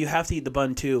like, well, you have to eat the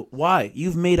bun too. Why?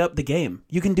 You've made up the game.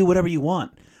 You can do whatever you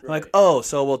want. Right. Like,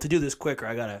 to do this quicker,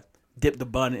 I gotta dip the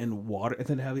bun in water and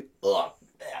then have it. Ugh.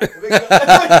 I'm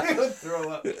gonna throw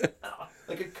up.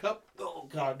 Like a cup. Oh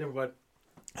God, never mind.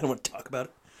 I don't want to talk about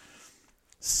it.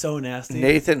 So nasty.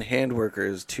 Nathan Handworker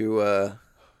is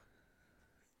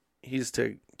he's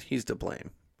to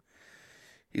blame.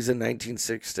 He's a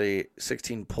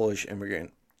 1916 Polish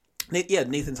immigrant. Yeah,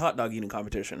 Nathan's hot dog eating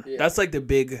competition. Yeah. That's like the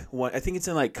big one. I think it's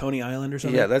in like Coney Island or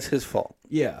something. Yeah, that's his fault.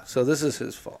 Yeah. So this is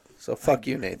his fault. So fuck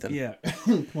you, Nathan. Yeah.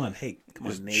 Come on,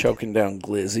 Nathan. Choking down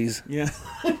glizzies. Yeah.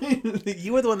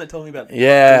 You were the one that told me about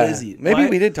glizzies. Maybe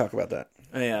we did talk about that.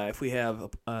 Yeah, if we have,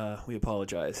 we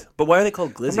apologize. But why are they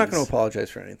called glizzies? I'm not going to apologize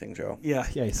for anything, Joe. Yeah,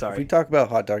 sorry. If we talk about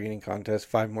hot dog eating contest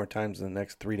 5 more times in the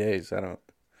next 3 days, I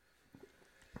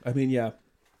mean, yeah.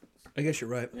 I guess you're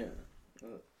right.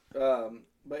 Yeah.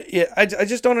 But yeah, I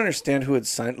just don't understand who would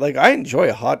sign. Like, I enjoy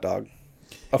a hot dog.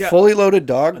 Fully loaded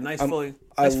dog. A nice fully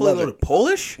loaded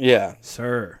Polish? Yeah.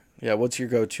 Sir. Yeah, what's your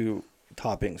go-to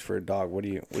toppings for a dog? What do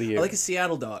you I like a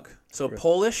Seattle dog. So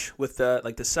Polish with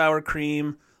the sour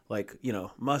cream,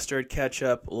 mustard,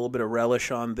 ketchup, a little bit of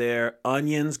relish on there,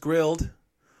 onions grilled.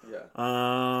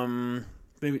 Yeah.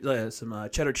 Maybe some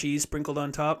cheddar cheese sprinkled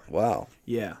on top. Wow.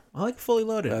 Yeah. I like fully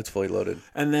loaded. That's fully loaded.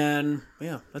 And then,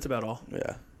 that's about all.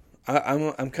 Yeah.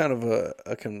 I'm kind of a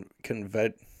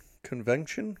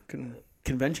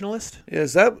conventionalist. Yeah,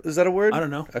 is that a word? I don't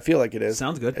know. I feel like it is.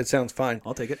 Sounds good. It sounds fine.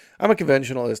 I'll take it. I'm a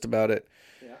conventionalist about it.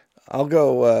 Yeah. I'll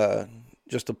go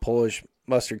just a Polish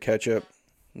mustard ketchup,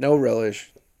 no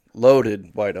relish, loaded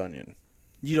white onion.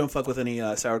 You don't fuck with any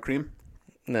sour cream?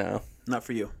 No. Not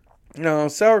for you. No,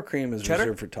 sour cream is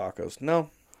cheddar? reserved for tacos.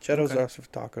 No, cheddar's also for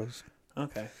tacos.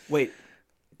 Okay. Wait.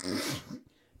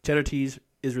 Cheddar cheese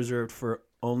is reserved for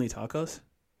only tacos?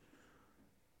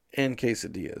 And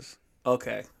quesadillas.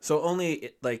 Okay. So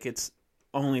it's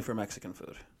only for Mexican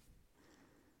food.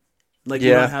 Like,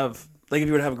 you don't have, like, if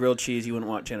you were to have grilled cheese, you wouldn't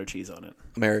want cheddar cheese on it.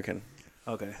 American.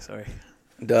 Okay, sorry.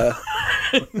 Duh.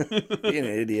 Being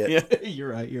an idiot. Yeah, you're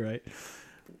right.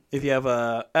 If you have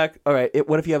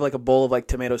what if you have like a bowl of like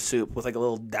tomato soup with like a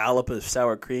little dollop of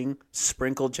sour cream,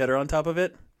 sprinkled cheddar on top of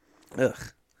it? Ugh.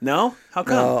 No? How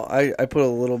come? No, I put a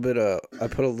little bit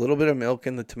of milk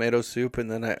in the tomato soup, and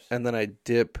then I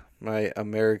dip my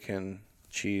American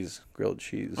grilled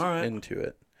cheese into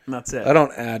it. And that's it. I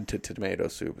don't add to tomato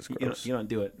soup. It's gross. You don't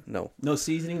do it. No. No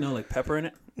seasoning. No like pepper in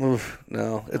it. Oof,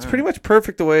 no, it's pretty much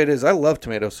perfect the way it is. I love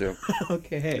tomato soup.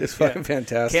 Okay, hey, it's fucking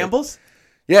fantastic. Campbell's.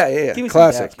 Yeah. Give me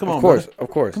classic. Come on, of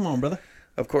course. Come on, brother.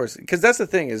 Of course, because that's the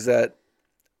thing is that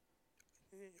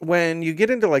when you get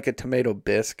into like a tomato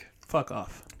bisque, fuck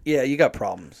off. Yeah, you got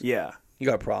problems. Yeah. You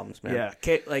got problems, man. Yeah,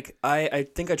 like I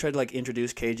think I tried to like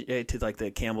introduce KJ to like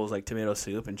the Campbell's like tomato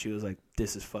soup, and she was like,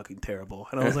 "This is fucking terrible,"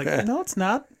 and I was like, "No, it's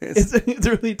not. It's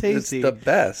really tasty. It's the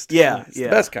best. Yeah, it's the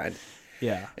best kind.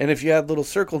 Yeah. And if you add little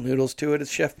circle noodles to it, it's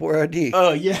Chef Boyardee.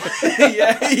 Oh yeah,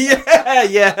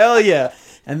 yeah, hell yeah.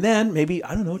 And then maybe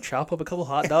chop up a couple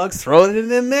hot dogs, throw it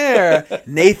in there.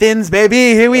 Nathan's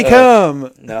baby, here we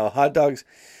come. No hot dogs.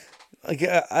 Like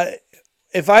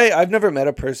I've never met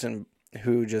a person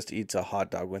who just eats a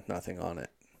hot dog with nothing on it.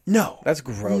 No, that's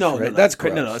gross. No, right? No, that's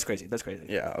gross. No, that's crazy. That's crazy.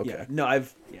 Yeah. Okay. Yeah. No,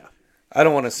 I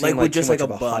don't want to seem like with just like a a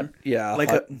bun.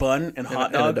 Bun and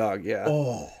hot dog. And a dog. Yeah.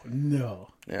 Oh no.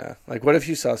 Yeah. Like, what if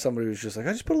you saw somebody who's just like,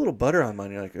 I just put a little butter on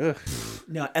mine. You're like, ugh.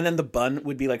 No, and then the bun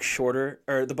would be like shorter,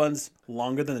 or the bun's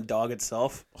longer than the dog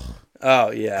itself.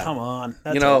 Oh yeah. Come on,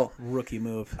 that's a rookie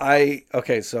move.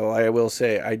 So I will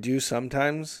say I do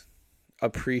sometimes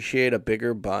appreciate a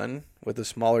bigger bun with a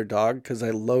smaller dog because I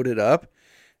load it up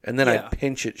and then I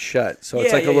pinch it shut, so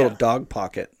it's like a little dog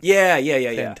pocket. Yeah.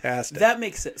 Fantastic. That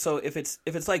makes it. So if it's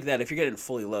like that, if you're getting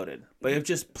fully loaded, but if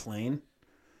just plain,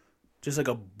 just like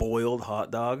a boiled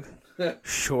hot dog,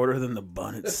 shorter than the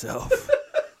bun itself.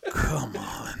 Come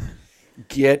on,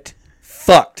 get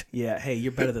fucked. Yeah. Hey,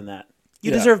 you're better than that.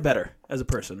 You deserve better as a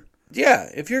person. Yeah,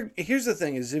 here's the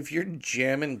thing is if you're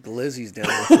jamming glizzies down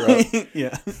your throat,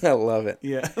 yeah, I love it.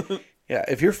 Yeah, yeah.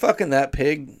 If you're fucking that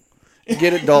pig,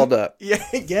 get it dolled up. Yeah,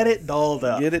 get it dolled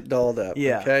up. Get it dolled up.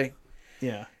 Yeah. Okay.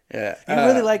 Yeah. Yeah. You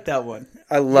really like that one.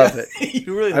 I love it.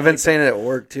 You really. I've been saying it at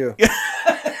work too.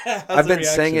 I've been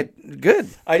saying it good.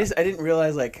 I didn't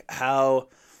realize like how,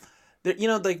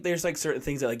 like there's like certain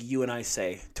things that like you and I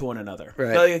say to one another,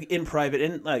 Right? Like in private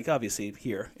and like obviously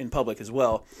here in public as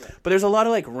well. But there's a lot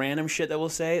of like random shit that we'll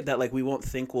say that like we won't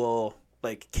think will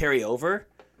like carry over,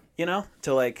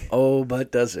 to like. Oh,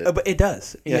 but does it? But it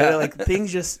does. Yeah. Like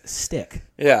things just stick,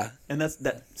 Yeah. and that's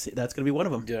gonna be one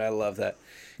of them. Dude, I love that.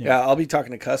 Yeah, I'll be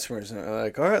talking to customers and they're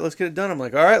like, all right, let's get it done. I'm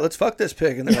like, all right, let's fuck this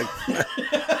pig. And they're like,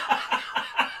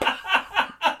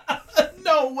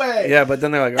 No way. yeah, but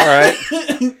then they're like, all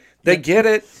right. They get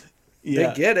it. Yeah.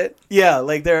 They get it. Yeah,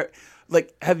 like they're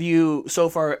like, have you so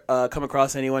far come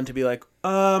across anyone to be like,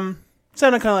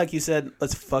 sounded kind of like you said,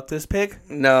 let's fuck this pig?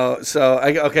 No, so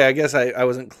I guess I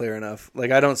wasn't clear enough.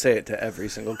 Like I don't say it to every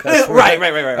single customer. Right.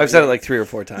 I've said it like 3 or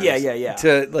 4 times. Yeah.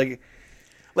 To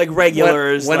like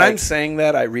regulars. when like, I'm saying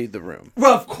that, I read the room.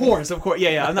 well, of course.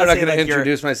 Yeah. I'm not, going saying to like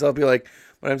introduce myself. Be like,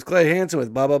 my name's Clay Hansen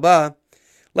with blah blah blah.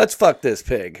 Let's fuck this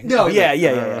pig. No, yeah.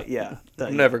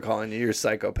 I'm never calling you. You're a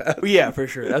psychopath. Yeah, for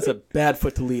sure. That's a bad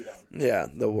foot to lead on. Yeah,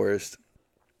 the worst.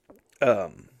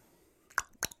 Oh,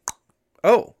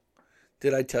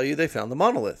 did I tell you they found the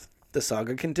monolith? The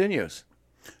saga continues.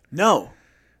 No.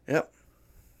 Yep.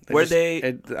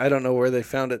 I don't know where they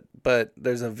found it, but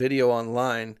there's a video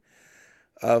online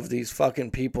of these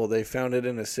fucking people. They found it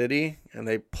in a city, and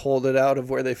they pulled it out of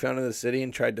where they found it in the city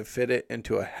and tried to fit it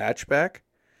into a hatchback.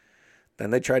 Then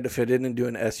they tried to fit it into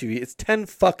an SUV. It's 10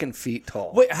 fucking feet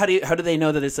tall. Wait, how do they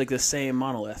know that it's like the same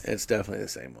monolith? It's definitely the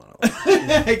same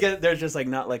monolith. I guess there's just like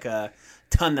not like a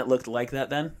ton that looked like that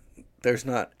then? There's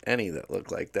not any that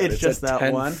look like that. It's just a that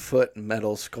 10-foot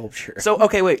metal sculpture. So,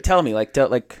 okay, wait, tell me.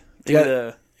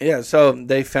 Yeah, so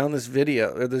they found this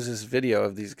video. Or there's this video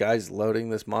of these guys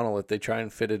loading this monolith. They try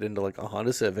and fit it into like a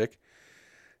Honda Civic,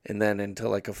 and then into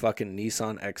like a fucking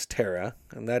Nissan Xterra,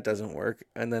 and that doesn't work.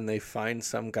 And then they find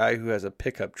some guy who has a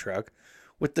pickup truck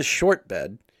with the short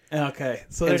bed. Okay,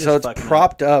 so and so it's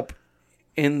propped up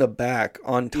in the back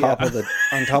on top of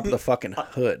the fucking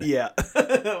hood. Yeah,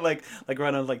 like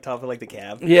right on like top of like the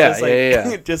cab. Yeah, just, like,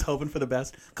 yeah. Just hoping for the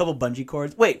best. A couple bungee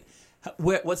cords. Wait,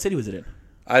 what city was it in?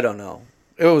 I don't know.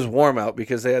 It was warm out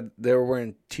because they were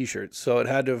wearing t-shirts, so it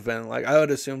had to have been like I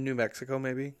would assume New Mexico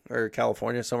maybe or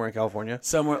California, somewhere in California.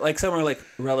 Somewhere like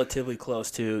relatively close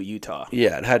to Utah.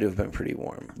 Yeah, it had to have been pretty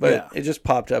warm, but yeah. It just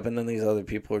popped up, and then these other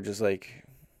people were just like,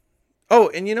 "Oh,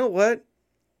 and you know what?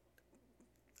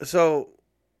 So,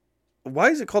 why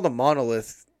is it called a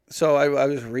monolith?" So I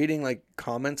was reading like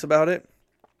comments about it,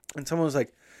 and someone was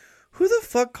like, "Who the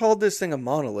fuck called this thing a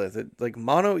monolith? Like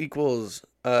mono equals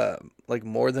like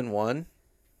more than one."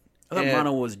 I thought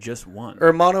mono was just one.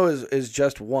 Or mono is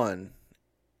just one,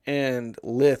 and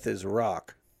lith is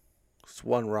rock. It's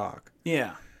one rock.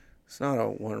 Yeah. It's not a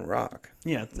one rock.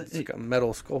 Yeah. It's like a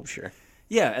metal sculpture.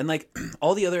 Yeah, and like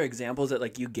all the other examples that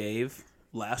like you gave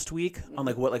last week on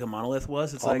like what like a monolith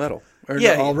was, it's all like metal. Or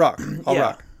yeah, no, all rock. All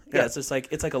rock. Yeah, it's just like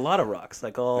it's like a lot of rocks,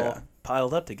 like all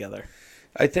piled up together.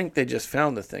 I think they just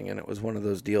found the thing, and it was one of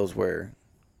those deals where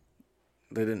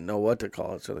they didn't know what to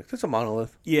call it. So like, it's a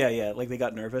monolith. Yeah, like they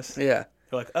got nervous. Yeah.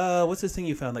 They're like, what's this thing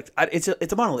you found? Like, it's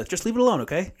a monolith. Just leave it alone,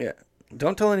 okay? Yeah.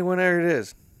 Don't tell anyone where it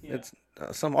is. Yeah. It's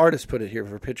some artist put it here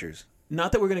for pictures.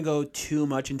 Not that we're gonna go too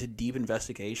much into deep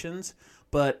investigations,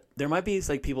 but there might be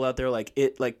like people out there like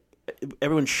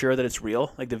everyone's sure that it's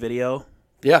real, like the video.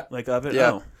 Yeah. Like of it.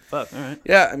 Yeah. Oh, fuck. All right.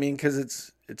 Yeah, I mean, because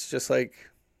it's just like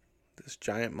this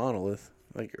giant monolith,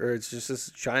 like, or it's just this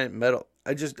giant metal.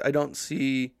 I don't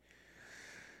see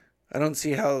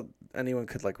how anyone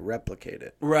could like replicate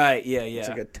it. Right. Yeah. It's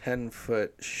like a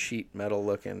 10-foot sheet metal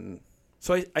looking.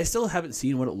 So I still haven't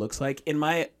seen what it looks like.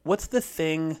 What's the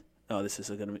thing? Oh, this is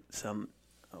going to be some.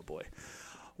 Oh boy.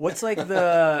 What's like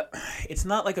the? It's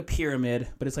not like a pyramid,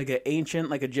 but it's like an ancient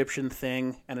like Egyptian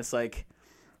thing, and it's like,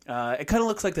 it kind of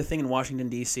looks like the thing in Washington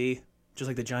D.C., just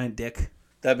like the giant dick.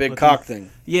 That big cock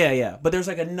thing. Yeah. But there's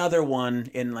like another one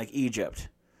in like Egypt,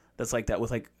 that's like that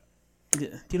with like. Do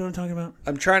you know what I'm talking about?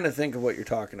 I'm trying to think of what you're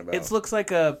talking about. It just looks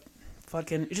like a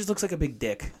big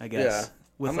dick, I guess.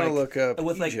 Yeah. I'm gonna look up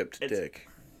Egypt dick.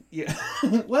 Yeah.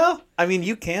 Well, I mean,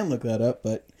 you can look that up,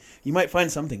 but you might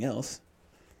find something else.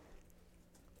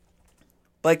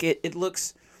 Like it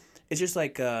looks, it's just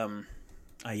like I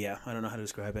don't know how to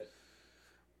describe it.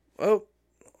 Oh,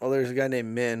 well, there's a guy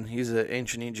named Min. He's an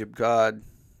ancient Egypt god,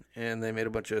 and they made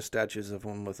a bunch of statues of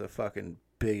him with a fucking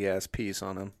big ass piece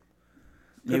on him.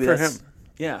 Good for him.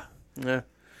 Yeah. Yeah.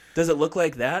 Does it look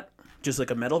like that? Just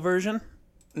like a metal version?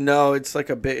 No, it's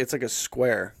like a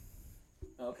square.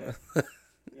 Okay.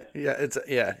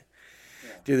 Yeah.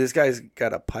 Dude, this guy's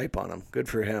got a pipe on him. Good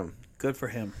for him. Good for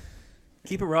him.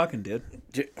 Keep it rocking, dude.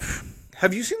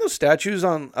 Have you seen those statues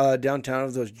on downtown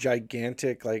of those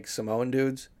gigantic like Samoan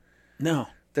dudes? No.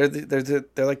 They're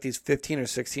like these 15 or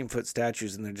 16 foot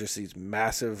statues, and they're just these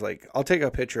massive. Like, I'll take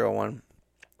a picture of one.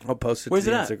 I'll post it Where's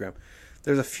to it at? Instagram.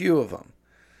 There's a few of them.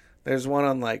 There's one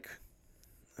on like,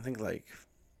 I think like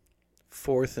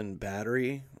 4th and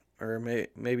Battery, or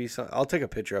maybe some. I'll take a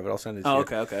picture of it. I'll send it to you.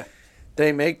 Oh, okay.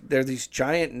 They're these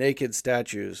giant naked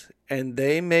statues, and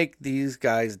they make these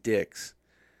guys' dicks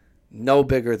no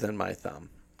bigger than my thumb.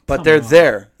 But they're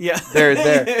there. Yeah. They're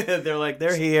there. They're like,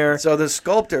 they're here. So the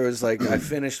sculptor was like, I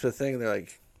finished the thing. They're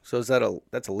like, so is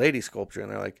that's a lady sculpture?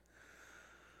 And they're like,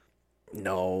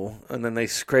 no. And then they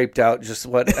scraped out just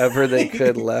whatever they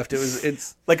could left.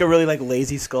 It's Like a really like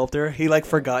lazy sculptor. He like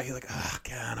forgot. He's like, oh,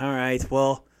 God, all right.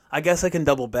 Well, I guess I can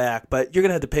double back, but you're going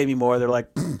to have to pay me more. They're like,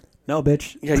 no,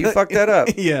 bitch. yeah, you fucked that up.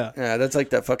 Yeah. Yeah, that's like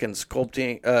that fucking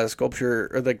sculpture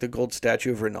or like the gold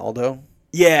statue of Ronaldo.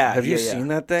 Yeah. Have you seen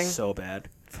that thing? So bad.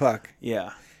 Fuck.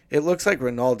 Yeah. It looks like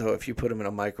Ronaldo if you put him in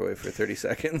a microwave for 30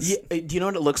 seconds. Yeah, do you know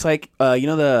what it looks like? You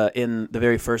know in the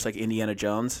very first like Indiana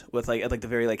Jones with like at like the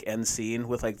very like end scene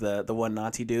with like the one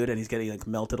Nazi dude and he's getting like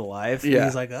melted alive. Yeah. And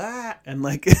he's like and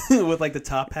like with like the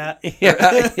top hat. Yeah.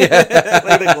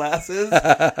 Like the glasses. It's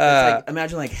like,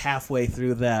 imagine like halfway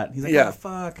through that. He's like, Yeah. oh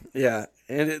fuck. Yeah.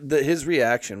 And his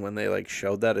reaction when they like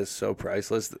showed that is so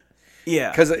priceless.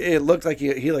 Yeah. Because it looked like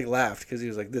he like laughed because he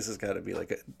was like, this has got to be like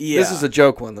this Yeah. is a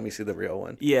joke one. Let me see the real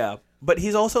one. Yeah. But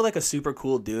he's also like a super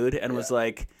cool dude and was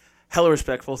like hella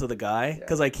respectful to the guy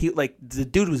because like the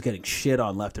dude was getting shit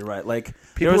on left and right. Like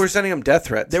People were sending him death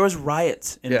threats. there was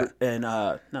riots in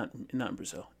Yeah. not in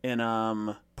Brazil,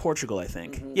 in Portugal, I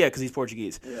think. Yeah, because he's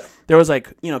Portuguese. Yeah. There was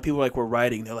like people like were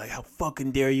rioting. They're like, how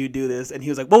fucking dare you do this? And he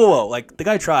was like, whoa. Like the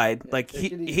guy tried. Like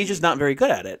he's just not very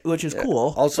good at it, which is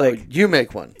cool. Also, like, you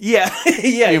make one. yeah,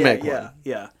 yeah, You yeah, make yeah, one.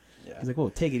 yeah. He's like, whoa,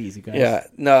 take it easy, guys. Yeah.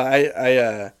 No,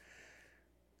 I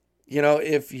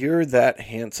if you're that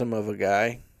handsome of a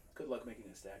guy. Good luck making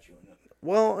a statue.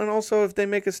 Well, and also if they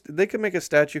could make a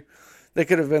statue. They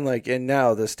could have been like, and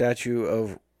now the statue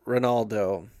of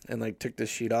Ronaldo, and like took the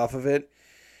sheet off of it,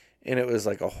 and it was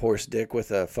like a horse dick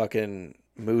with a fucking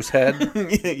moose head,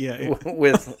 yeah.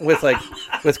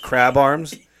 with crab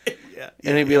arms, Yeah.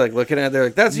 and he'd be like looking at it, they're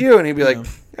like, that's you, and he'd be like,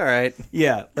 all right,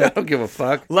 Yeah. I don't give a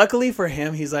fuck. Luckily for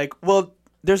him, he's like, well,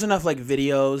 there's enough like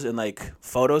videos and like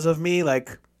photos of me,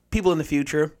 like people in the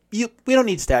future. We don't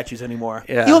need statues anymore.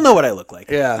 Yeah. You'll know what I look like.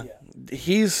 Yeah,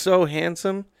 he's so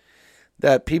handsome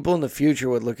that people in the future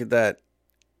would look at that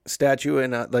statue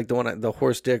and like the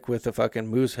horse dick with the fucking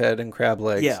moose head and crab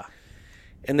legs. Yeah.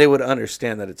 And they would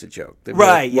understand that it's a joke. They'd be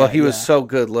Right, like, well, yeah, he was yeah. so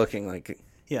good looking. Like,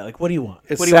 Yeah, like what do you want?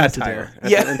 It's what do you want us satire.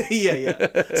 to do? Yeah,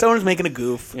 yeah. Someone's making a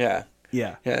goof. yeah.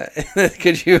 Yeah. Yeah.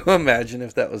 Could you imagine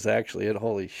if that was actually it?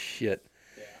 Holy shit.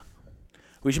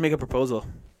 We should make a proposal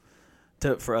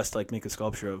for us to like make a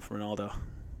sculpture of Ronaldo.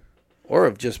 Or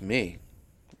of just me.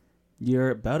 You're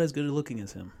about as good looking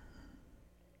as him.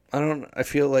 I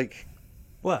feel like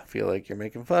What? you're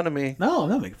making fun of me. No, I'm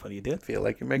not making fun of you, dude. I feel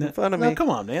like you're making fun of me. No, come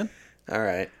on, man. All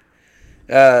right.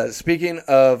 Speaking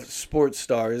of sports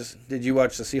stars, did you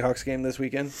watch the Seahawks game this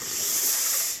weekend?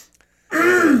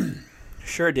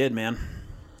 Sure did, man.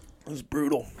 It was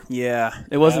brutal. Yeah,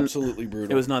 it wasn't. Absolutely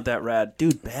brutal. It was not that rad,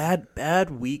 dude. Bad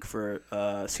week for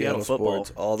Seattle football.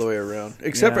 sports all the way around.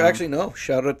 Except for Yeah. actually, no.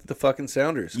 Shout out to the fucking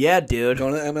Sounders. Yeah, dude.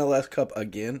 Going to the MLS Cup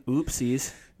again.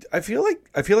 Oopsies. I feel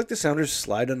like the Sounders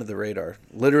slide under the radar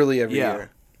literally every Yeah. year.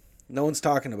 No one's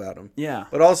talking about them. Yeah.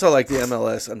 But also, like, the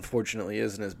MLS, unfortunately,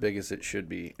 isn't as big as it should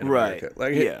be in Right. America.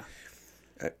 Like, Yeah.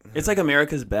 It's like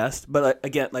America's best, but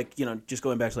again, like just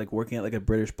going back to like working at like a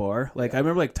British bar. Like I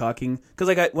remember like talking because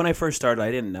like when I first started, I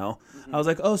didn't know. I was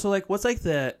like, oh, so like what's like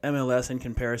the MLS in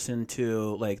comparison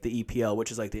to like the EPL,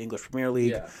 which is like the English Premier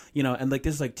League, and like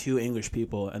this is like two English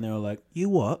people, and they were like, you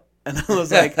what? And I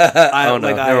was like, Oh,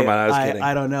 no. Never mind. I was kidding.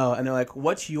 I don't know. And they're like,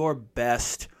 what's your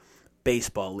best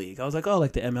baseball league? I was like, oh,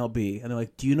 like the MLB. And they're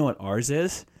like, do you know what ours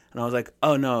is? And I was like,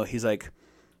 oh no. He's like,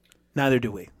 neither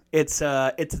do we. It's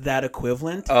that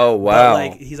equivalent. Oh, wow. But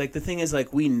like he's like the thing is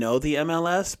like we know the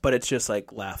MLS, but it's just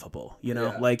like laughable,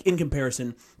 like in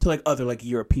comparison to like other like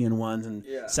European ones and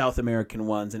South American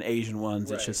ones and Asian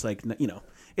ones. It's just like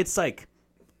it's like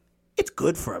it's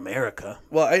good for America.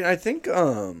 Well, I think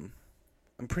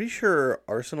I'm pretty sure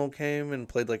Arsenal came and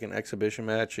played like an exhibition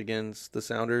match against the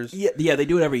Sounders. Yeah, they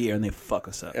do it every year and they fuck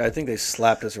us up. I think they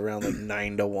slapped us around like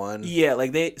 9-1. Yeah,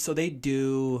 like they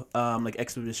do like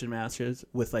exhibition matches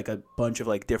with like a bunch of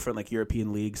like different like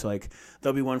European leagues. So, like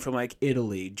there'll be one from like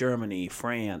Italy, Germany,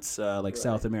 France, like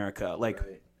South America, like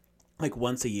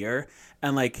once a year,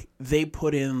 and like they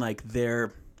put in like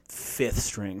their fifth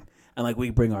string, and like we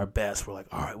bring our best. We're like,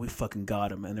 all right, we fucking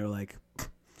got him, and they're like,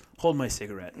 hold my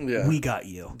cigarette. Yeah. We got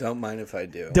you. Don't mind if I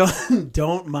do.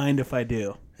 Don't mind if I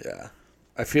do. Yeah.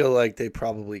 I feel like they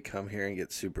probably come here and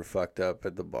get super fucked up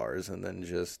at the bars and then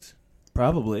just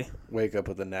Probably. wake up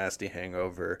with a nasty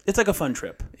hangover. It's like a fun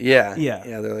trip. Yeah. Yeah.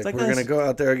 Yeah, they're like, It's like we're nice. going to go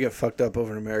out there and get fucked up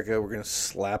over in America. We're going to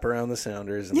slap around the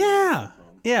Sounders. And Yeah.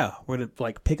 Yeah. We're going to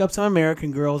like pick up some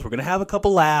American girls. We're going to have a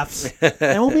couple laughs,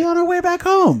 and we'll be on our way back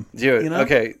home. Dude, You know?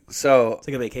 okay, so It's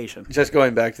like a vacation. just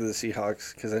going back to the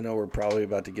Seahawks, because I know we're probably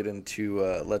about to get into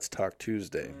Let's Talk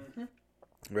Tuesday.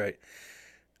 Right.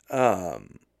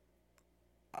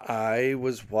 I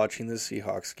was watching the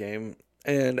Seahawks game,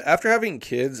 and after having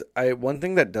kids, one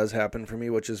thing that does happen for me,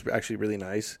 which is actually really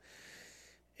nice,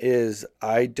 is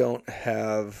I don't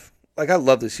have, like, I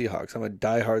love the Seahawks. I'm a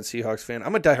diehard Seahawks fan.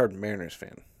 I'm a diehard Mariners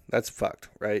fan. That's fucked,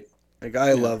 right? Like,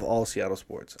 I love all Seattle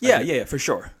sports. Yeah, for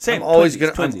sure. Same. I'm always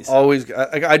Twinsies.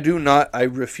 I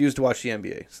refuse to watch the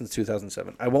NBA since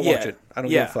 2007. I won't watch it. I don't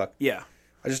give a fuck. Yeah.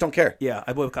 I just don't care. Yeah,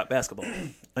 I boycott basketball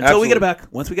until Absolutely. we get it back.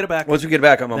 Once we get it back, Once we get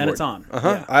back, I'm on then board. it's on. Yeah.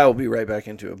 Yeah. I will be right back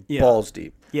into it, Yeah. balls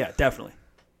deep. Yeah, definitely.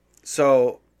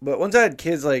 So, but once I had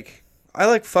kids, like, I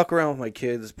like fuck around with my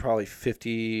kids probably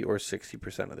 50 or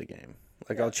 60% of the game.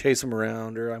 Like, I'll chase them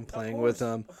around, or I'm playing with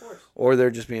them, or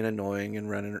they're just being annoying and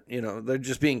running. You know, they're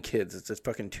just being kids. It's a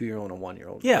fucking 2-year-old and a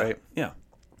 1-year-old. Yeah, Right? yeah.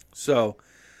 So,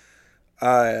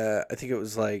 I think it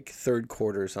was like third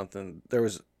quarter or something. There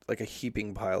was like a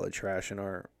heaping pile of trash in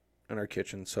our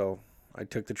kitchen. So I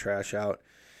took the trash out,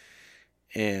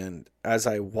 and as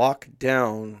I walk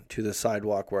down to the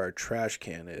sidewalk where our trash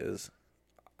can is,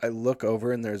 I look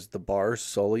over and there's the bar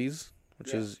Sully's,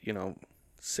 which is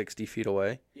 60 feet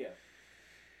away. Yeah.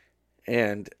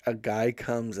 And a guy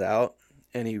comes out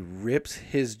and he rips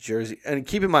his jersey. And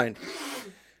keep in mind,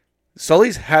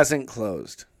 Sully's hasn't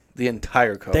closed the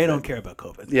entire COVID. They don't care about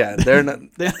COVID. Yeah, they're not.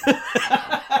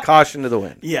 Caution to the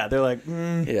wind. Yeah, they're like,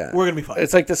 Yeah, we're gonna be fine.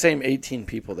 It's like the same 18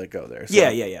 people that go there. So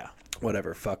Yeah.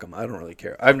 whatever. Fuck them. I don't really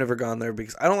care. I've never gone there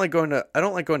because I don't like going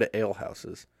to ale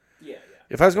houses. Yeah.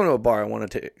 If I was going to a bar, I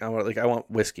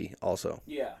want whiskey also.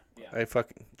 Yeah. I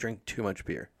fucking drink too much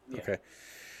beer. Yeah. Okay.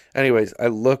 Anyways, I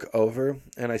look over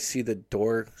and I see the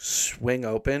door swing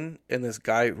open and this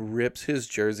guy rips his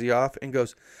jersey off and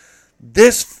goes,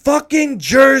 "This fucking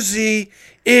jersey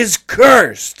is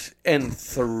cursed," and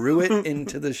threw it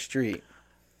into the street.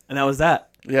 And that was that.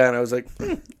 Yeah, and I was like,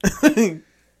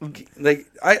 like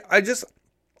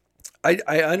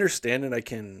I understand and I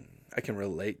can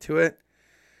relate to it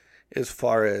as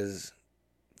far as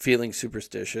feeling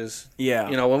superstitious. Yeah.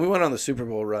 When we went on the Super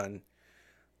Bowl run,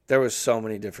 there was so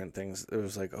many different things. It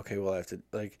was like, okay, well,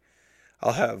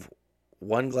 I'll have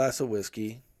one glass of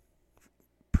whiskey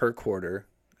per quarter,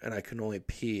 and I can only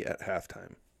pee at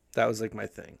halftime. That was like my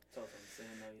thing.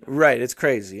 Right, it's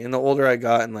crazy. And the older I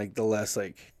got, and like the less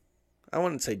I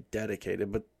wouldn't say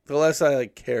dedicated, but the less I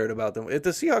cared about them. If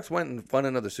the Seahawks went and won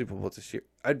another Super Bowl this year,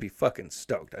 I'd be fucking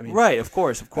stoked. I mean, Right, of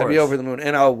course. I'd be over the moon,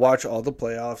 and I'll watch all the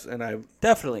playoffs, and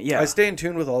Definitely, yeah. I stay in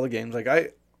tune with all the games. Like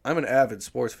I'm an avid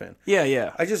sports fan.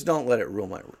 Yeah. I just don't let it rule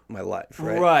my life,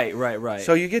 right? Right.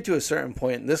 So you get to a certain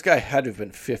point, and this guy had to have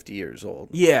been 50 years old.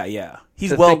 Yeah.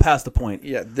 He's To well think- past the point.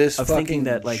 Yeah, this Of fucking thinking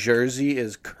that, like- jersey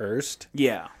is cursed.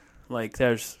 Yeah. Like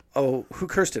there's Oh, who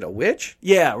cursed it? A witch?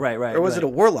 Yeah, right. Or was it a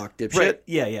warlock, dipshit? Right.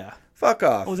 Yeah. Fuck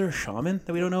off. Oh, is there a shaman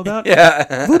that we don't know about?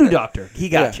 Yeah. Voodoo doctor. He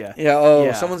gotcha.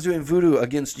 Yeah, someone's doing voodoo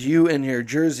against you and your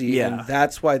jersey, Yeah. and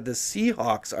that's why the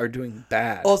Seahawks are doing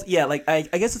bad. Also, yeah, like I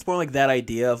guess it's more like that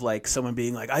idea of like someone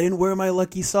being like, I didn't wear my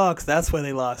lucky socks, that's why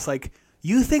they lost. Like,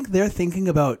 you think they're thinking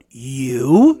about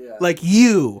you? Yeah. Like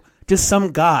you, just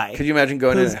some guy. Could you imagine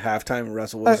going in at halftime and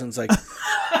Russell Wilson's like,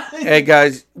 "Hey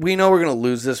guys, we know we're gonna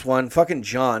lose this one. Fucking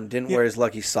John didn't wear his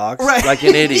lucky socks, Right. like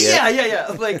an idiot."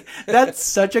 yeah. Like that's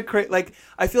such a like.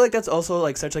 I feel like that's also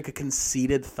like such like a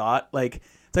conceited thought. Like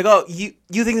it's like, oh, you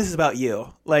think this is about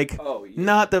you? Like,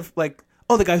 not the like,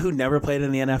 oh, the guy who never played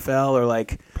in the NFL or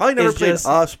like Probably never is played just-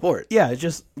 off sport. Yeah, it's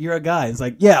just you're a guy. It's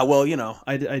like, yeah, well,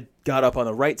 I got up on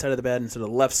the right side of the bed instead of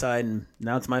the left side, and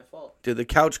now it's my fault. Dude, the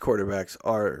couch quarterbacks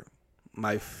are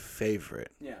my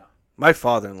favorite. Yeah. My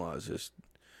father-in-law is just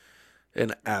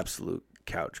an absolute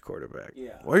couch quarterback.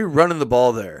 Yeah. Why are you running the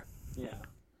ball there? Yeah.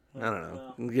 I don't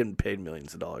know. I'm getting paid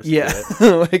millions of dollars. to Yeah.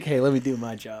 do it. Like, hey, let me do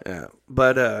my job. Yeah.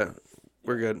 But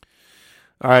we're good.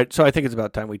 All right. So I think it's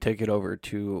about time we take it over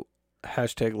to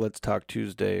hashtag Let's Talk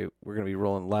Tuesday. We're going to be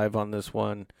rolling live on this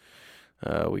one.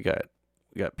 We got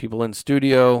people in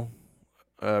studio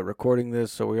recording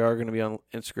this, so we are going to be on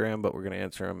Instagram, but we're going to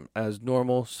answer them as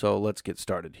normal. So let's get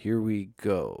started. Here we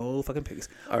go. Oh, fucking pigs.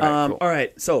 All right, cool. All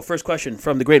right. So, first question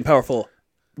from the great and powerful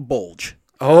Bulge.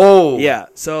 Oh, Yeah,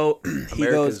 so he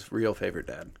America's goes. real favorite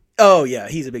dad. Oh yeah,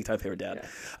 he's a big time favorite dad.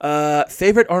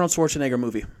 Favorite Arnold Schwarzenegger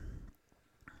movie?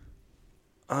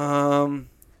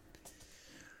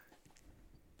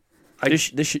 This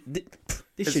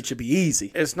shit should be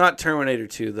easy. It's not Terminator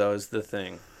 2 though. Is the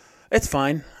thing. It's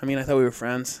fine. I mean, I thought we were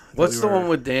friends. What's the one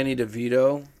with Danny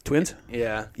DeVito? Twins?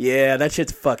 Yeah, Yeah, that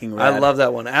shit's fucking rad. I love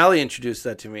that one. Allie introduced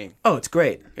that to me. Oh, it's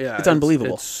great. Yeah, it's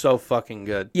unbelievable. It's so fucking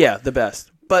good. Yeah, the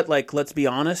best. But like, let's be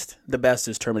honest, the best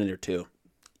is Terminator 2,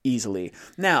 easily.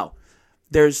 Now,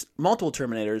 there's multiple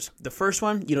Terminators. The first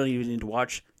one you don't even need to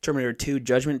watch. Terminator 2: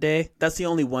 Judgment Day. That's the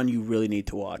only one you really need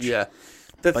to watch. Yeah.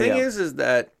 The thing yeah. is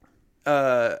that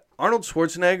Arnold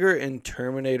Schwarzenegger in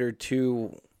Terminator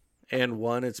 2 and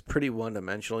 1, it's pretty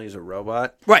one-dimensional. He's a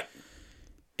robot. Right.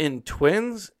 In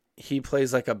Twins, he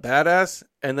plays like a badass,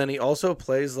 and then he also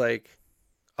plays like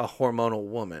a hormonal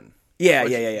woman. Yeah,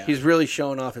 which yeah. He's really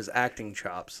showing off his acting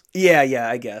chops. Yeah,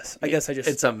 I guess.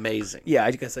 It's amazing. Yeah,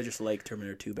 I guess I just like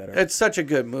Terminator 2 better. It's such a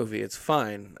good movie. It's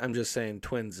fine. I'm just saying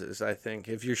Twins is, I think,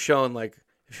 if you're showing like,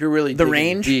 if you're really the digging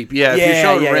range? deep. Yeah, if you're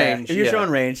showing range. If you're yeah. showing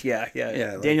range, yeah.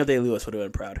 like- Daniel Day-Lewis would have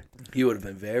been proud. You would have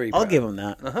been very I'll proud. give him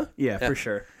that. Uh-huh. Yeah, Yeah. for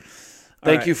sure.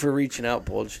 Thank All you right. for reaching out,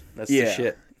 Bulge. That's Yeah. the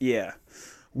shit. Yeah.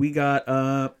 We got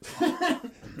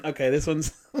okay, this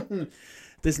one's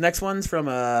this next one's from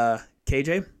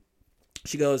KJ.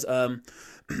 She goes,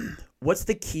 what's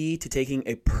the key to taking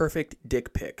a perfect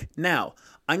dick pic? Now,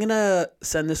 I'm going to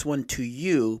send this one to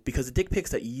you because the dick pics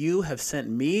that you have sent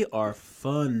me are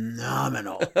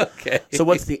phenomenal. Okay. So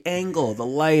what's the angle, the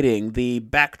lighting, the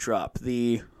backdrop,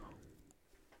 the...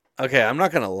 Okay, I'm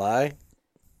not going to lie.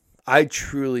 I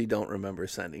truly don't remember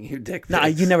sending you dick pics. Nah,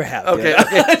 you never have. Okay, dude.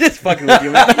 okay. Just fucking with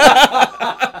you, man.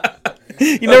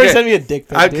 You never Okay. sent me a dick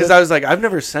pic, Because I was like, I've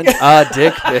never sent a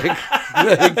dick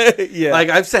pic. yeah. Like,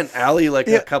 I've sent Allie like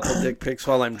a couple dick pics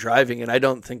while I'm driving, and I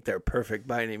don't think they're perfect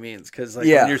by any means. Because like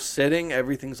Yeah. when you're sitting,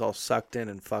 everything's all sucked in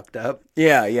and fucked up.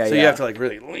 yeah. So you have to like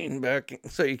really lean back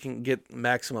so you can get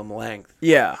maximum length.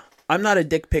 Yeah. I'm not a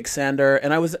dick pic sender,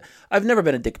 and I've never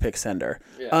been a dick pic sender.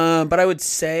 Yeah. But I would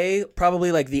say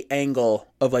probably like the angle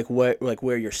of like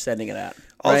where you're sending it at.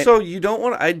 Right? Also, you don't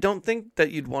want. I don't think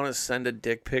that you'd want to send a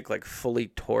dick pic like fully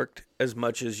torqued as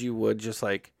much as you would just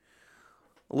like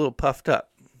a little puffed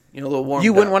up. You know, a little warmed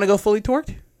you wouldn't up. want to go fully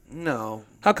torqued? No,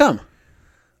 How come?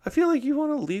 I feel like you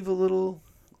want to leave a little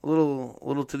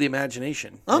to the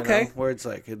imagination. you Okay. know, where it's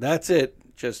like that's it,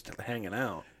 just hanging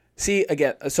out. See,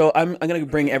 again, so I'm going to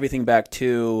bring everything back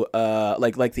to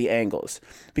like the angles.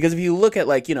 Because if you look at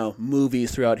like, you know,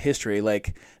 movies throughout history,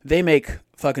 like they make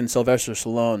fucking Sylvester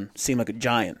Stallone seem like a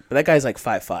giant. But that guy's like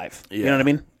 5'5". You know what I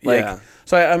mean? Like, Yeah.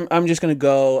 So I'm just going to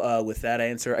go with that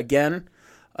answer. Again,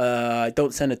 I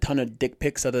don't send a ton of dick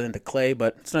pics other than to Clay,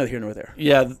 but it's neither here nor there.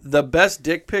 Yeah, the best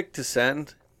dick pic to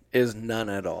send is none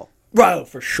at all. Right,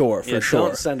 for sure, Yeah, sure.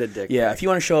 Don't send a dick Yeah, pic. if you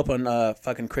want to show up on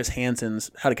fucking Chris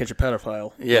Hansen's How to Catch a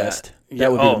Pedophile Yeah. list, Yeah.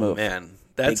 that would be oh, the move. man.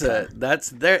 That's Big time. that's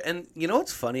their, and you know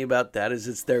what's funny about that is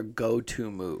it's their go-to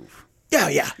move. Yeah.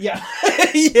 yeah.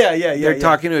 They're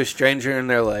talking to a stranger and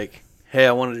they're like, "Hey,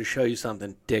 I wanted to show you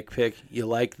something. Dick pic. You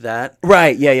like that?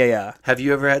 Right, yeah. Have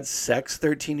you ever had sex,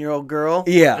 13-year-old girl?"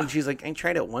 Yeah. And she's like, "I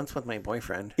tried it once with my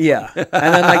boyfriend." Yeah, and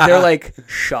then like they're like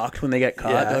shocked when they get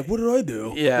caught. Yeah. They're like, "What did I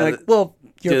do?" Yeah. They're like, well,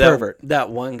 you're Dude, a pervert. That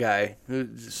one guy who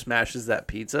smashes that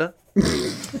pizza.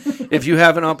 If you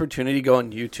have an opportunity, go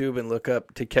on YouTube and look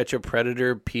up To Catch a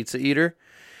Predator Pizza Eater.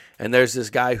 And there's this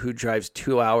guy who drives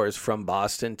 2 hours from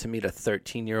Boston to meet a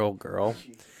 13-year-old girl.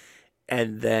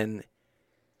 And then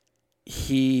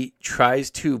he tries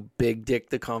to big dick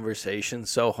the conversation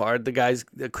so hard.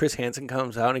 Chris Hansen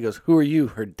comes out and he goes, "Who are you,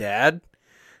 her dad?"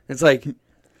 It's like,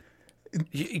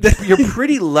 you're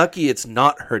pretty lucky it's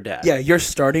not her dad. Yeah, you're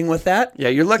starting with that. Yeah,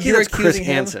 you're lucky You're that's Chris accusing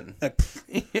him? Hansen.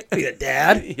 Like, be a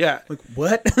dad. Yeah. Like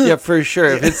what? Yeah, for sure.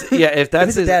 If it's if If that's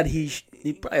it's a his dad,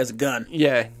 he probably has a gun.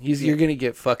 yeah, you're gonna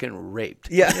get fucking raped.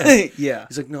 Yeah, yeah,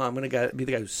 He's like, "No, I'm gonna be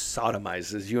the guy who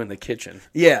sodomizes you in the kitchen."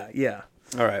 yeah.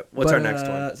 All right, what's our next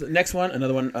one? So next one,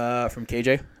 another one from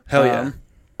KJ. Hell yeah.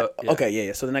 Yeah. Okay,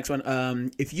 yeah. So the next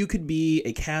one, if you could be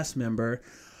a cast member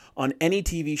on any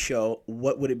TV show,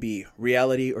 what would it be?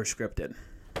 Reality or scripted?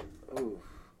 Ooh.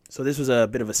 So this was a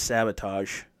bit of a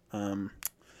sabotage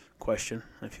question,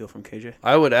 I feel, from KJ.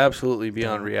 I would absolutely be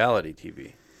on reality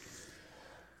TV.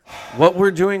 What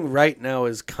we're doing right now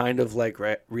is kind of like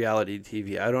reality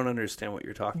TV. I don't understand what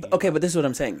you're talking about. Okay, but this is what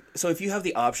I'm saying. So if you have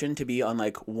the option to be on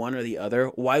like one or the other,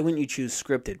 why wouldn't you choose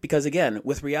scripted? Because again,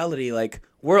 with reality, like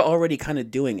we're already kind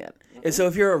of doing it. And so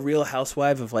if you're a Real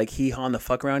Housewife of like Hee Haw and the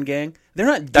Fuck Around Gang, they're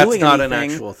not doing That's not an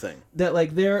anything actual thing. that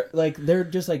they're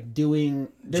just like doing.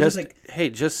 They're just like Hey,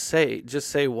 just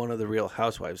say one of the Real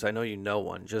Housewives. I know you know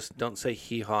one. Just don't say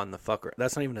Hee Haw and the Fuck Around.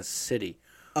 That's not even a city.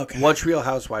 okay. Which Real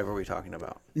Housewife are we talking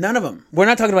about? None of them. We're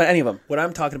not talking about any of them. What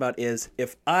I'm talking about is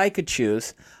if I could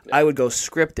choose, I would go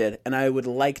scripted, and I would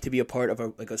like to be a part of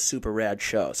a super rad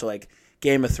show. So like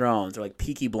Game of Thrones or like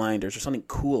Peaky Blinders or something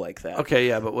cool like that. Okay,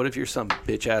 yeah, but what if you're some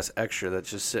bitch ass extra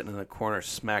that's just sitting in the corner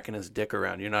smacking his dick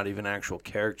around? You're not even an actual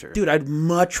character. Dude, I'd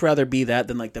much rather be that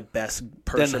than like the best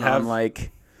person have- on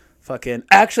like fucking.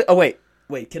 Actually, oh wait.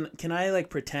 Can I like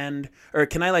pretend or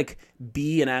can I like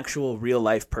be an actual real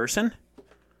life person?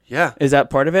 Yeah, Is that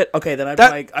part of it? Okay, then I'd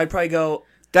probably go.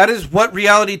 that is what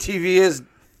reality TV is.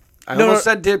 I almost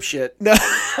said dipshit.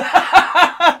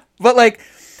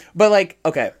 But like,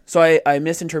 okay. So I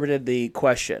misinterpreted the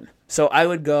question. So I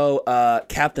would go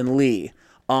Captain Lee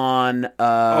on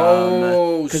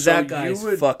because so that guy's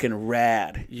fucking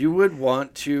rad. You would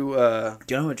want to.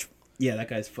 Do you know how much? Yeah, that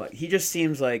guy's fuck. He just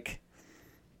seems like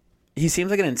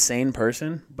an insane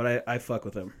person, but I fuck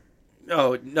with him.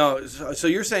 No. So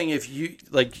you're saying if you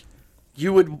like,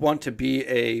 you would want to be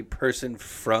a person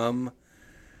from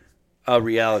a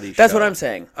reality show. That's what I'm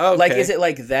saying. Okay. Like, is it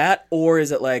like that, or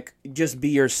is it like just be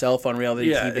yourself on reality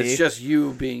Yeah, TV? it's just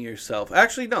you being yourself.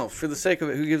 Actually, no. For the sake of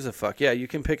it, who gives a fuck? Yeah, you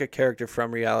can pick a character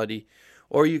from reality,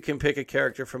 or you can pick a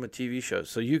character from a TV show.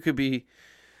 So you could be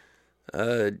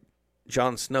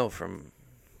Jon Snow from.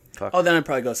 Fuck. Oh, then I'd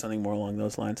probably go something more along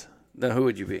those lines. Then who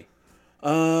would you be?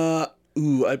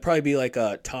 I'd probably be like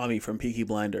Tommy from Peaky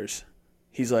Blinders.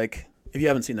 He's like, if you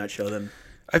haven't seen that show, then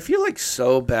I feel like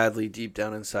so badly deep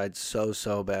down inside,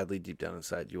 so badly deep down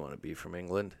inside, you want to be from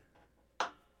England.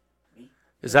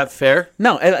 Is that fair?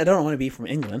 no, I don't want to be from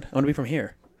England. I want to be from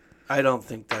here. I don't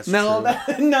think that's No,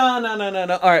 true. no.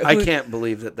 All right, I can't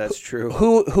believe that that's true.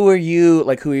 Who are you?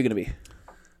 Like, who are you gonna be?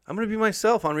 I'm going to be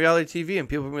myself on reality TV, and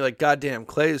people are going to be like, God damn,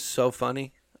 Clay is so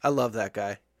funny. I love that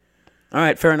guy. All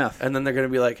right, fair enough. And then they're going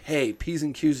to be like, hey, P's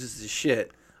and Q's is the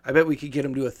shit. I bet we could get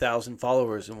him to 1,000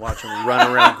 followers and watch him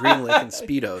run around Green Lake in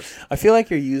Speedos. I feel like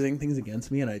you're using things against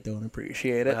me, and I don't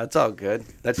appreciate it. That's all good.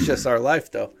 That's just our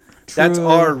life, though. That's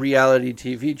our reality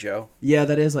TV, Joe. Yeah,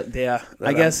 that is like, yeah.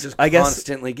 I guess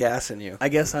constantly gassing you. I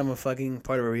guess I'm a fucking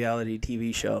part of a reality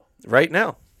TV show. Right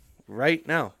now.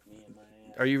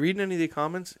 Are you reading any of the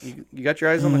comments? You got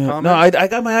your eyes on the comments? No, I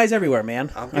got my eyes everywhere,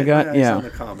 man. I got my eyes on the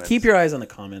comments. Keep your eyes on the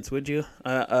comments, would you?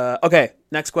 Okay,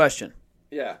 next question.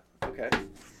 Yeah. Okay.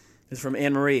 This is from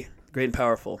Anne Marie, Great and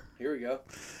Powerful. Here we go.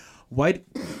 Why?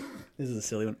 This is a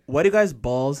silly one. Why do guys'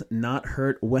 balls not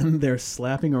hurt when they're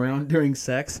slapping around during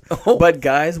sex, but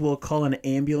guys will call an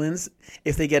ambulance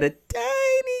if they get a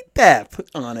tiny tap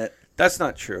on it? That's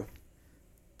not true.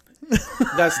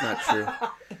 That's not true.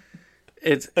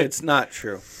 It's not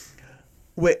true.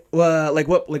 Wait, like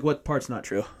what part's not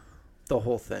true? The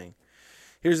whole thing.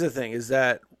 Here's the thing: is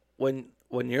that when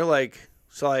you're like,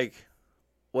 so like,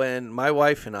 when my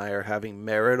wife and I are having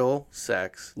marital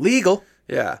sex, Legal,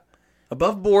 yeah,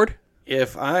 above board.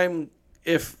 if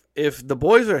the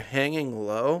boys are hanging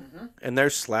low and they're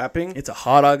slapping, It's a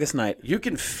hot August night. you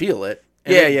can feel it.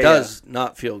 And Yeah, it yeah, does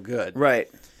not feel good. Right.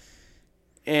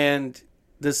 And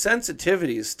the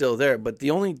sensitivity is still there, but the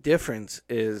only difference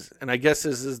is, and I guess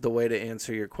this is the way to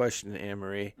answer your question,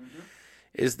 Anne-Marie,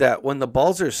 is that when the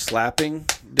balls are slapping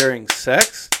during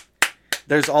sex,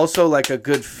 there's also like a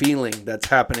good feeling that's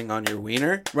happening on your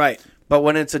wiener. Right. But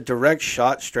when it's a direct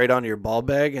shot straight onto your ball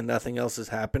bag and nothing else is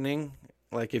happening,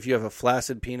 like if you have a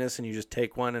flaccid penis and you just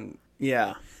take one and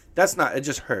Yeah. that's not, it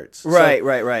just hurts. Right, So,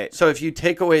 right. So if you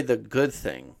take away the good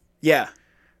thing Yeah.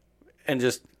 and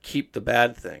just keep the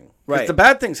bad thing. Right. If the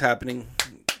bad thing's happening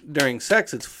during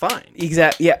sex, it's fine.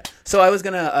 Exactly. Yeah. So I was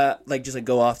gonna just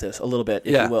go off this a little bit,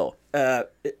 if Yeah. you will.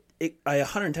 I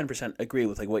 110% agree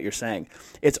with like what you're saying.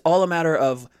 It's all a matter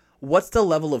of what's the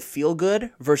level of feel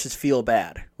good versus feel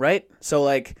bad, right? So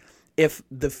like if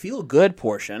the feel good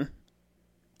portion,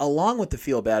 along with the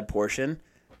feel bad portion,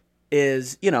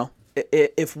 is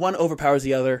if one overpowers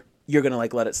the other, you're gonna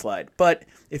like let it slide. But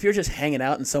if you're just hanging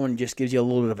out and someone just gives you a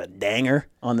little bit of a danger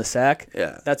on the sack,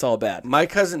 Yeah. that's all bad. My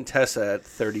cousin Tessa at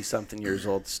 30-something years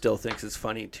old still thinks it's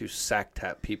funny to sack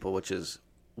tap people, which is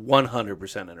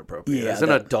 100% inappropriate. Yeah, As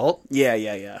an adult,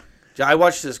 Yeah. I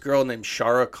watched this girl named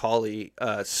Shara Colley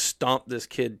stomp this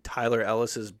kid Tyler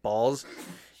Ellis's balls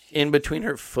in between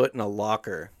her foot and a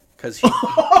locker because he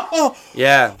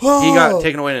got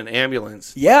taken away in an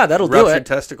ambulance. Yeah, that'll do Ruptured it.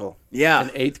 testicle. Yeah. In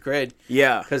 8th grade.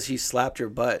 Yeah. Because he slapped her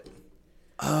butt.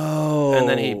 Oh. And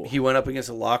then he went up against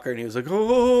a locker and he was like,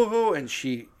 oh, and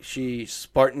she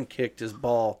Spartan kicked his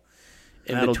ball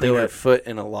in That'll between do her it. foot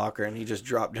and a locker, and he just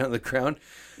dropped down to the ground.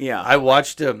 Yeah. I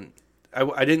watched him.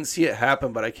 I didn't see it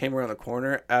happen, but I came around the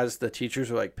corner as the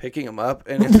teachers were like picking him up,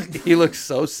 and he looked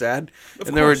so sad.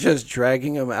 And they were just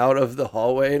dragging him out of the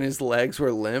hallway, and his legs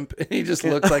were limp, and he just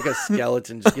looked like a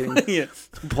skeleton just getting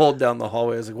pulled down the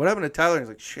hallway. I was like, "What happened to Tyler?" And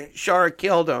he's like, "Shara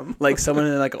killed him." Like someone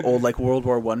in like an old like World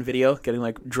War I video getting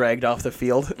like dragged off the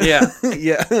field. Yeah,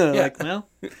 yeah. Like,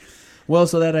 well,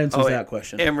 so that answers that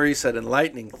question. Anne Marie said,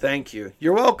 "Enlightening, thank you.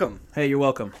 You're welcome." Hey, you're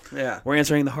welcome. Yeah, We're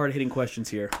answering the hard hitting questions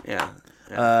here. yeah.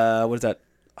 What is that?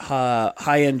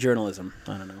 High end journalism.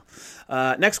 I don't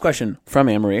know. Next question from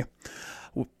Anne-Marie.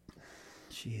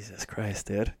 Jesus Christ,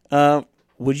 dude.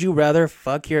 Would you rather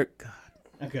fuck your... God.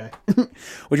 Okay.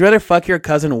 Would you rather fuck your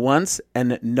cousin once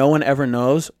and no one ever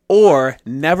knows, or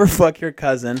never fuck your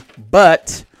cousin,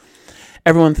 but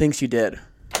everyone thinks you did?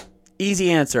 Easy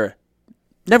answer.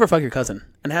 Never fuck your cousin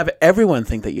and have everyone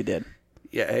think that you did.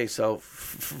 Yeah, hey, so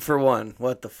for one,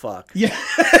 what the fuck? Yeah.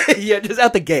 Yeah, just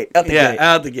out the gate. Out the gate.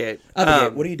 Out the gate. Out the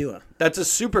gate. What are you doing? That's a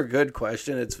super good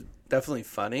question. It's definitely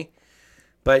funny.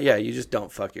 But yeah, you just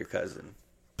don't fuck your cousin.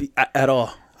 At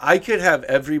all. I could have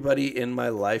everybody in my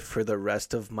life for the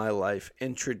rest of my life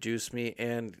introduce me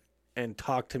and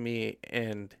talk to me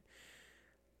and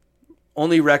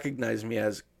only recognize me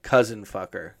as cousin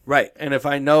fucker. Right. And if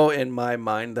I know in my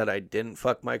mind that I didn't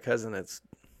fuck my cousin, it's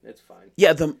fine.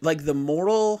 Yeah, the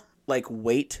moral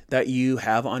weight that you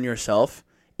have on yourself,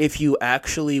 if you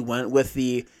actually went with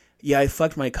I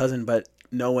fucked my cousin but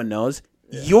no one knows,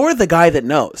 you're the guy that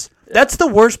knows. Yeah. That's the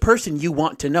worst person you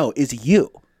want to know is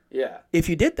you. Yeah. If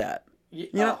you did that. You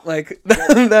know, that's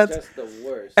just the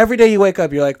worst. Every day you wake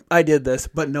up, you're like, I did this,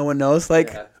 but no one knows.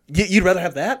 You'd rather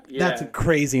have that? Yeah. That's a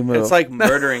crazy move. It's like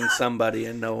murdering somebody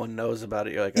and no one knows about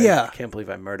it. You're like, I can't believe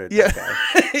I murdered that guy.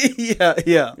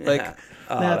 Yeah.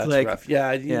 That's rough.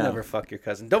 Yeah, you never fuck your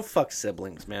cousin. Don't fuck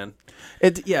siblings, man.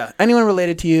 Anyone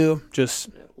related to you, just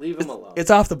leave them alone. It's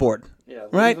off the board. Yeah,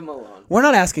 right? Leave them alone. We're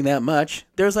not asking that much.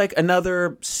 There's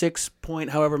another 6 point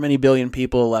however many billion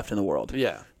people left in the world.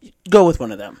 Yeah. Go with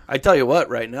one of them. I tell you what,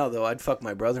 right now though, I'd fuck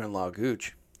my brother-in-law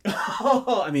Gooch.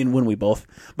 I mean, wouldn't we both?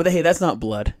 But hey, that's not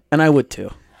blood, and I would too.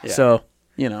 Yeah. So,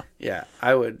 you know. Yeah,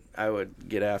 I would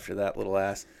get after that little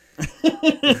ass.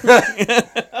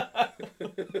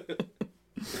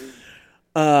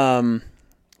 All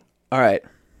right.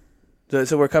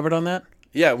 So we're covered on that?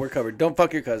 Yeah, we're covered. Don't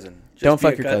fuck your cousin. Just don't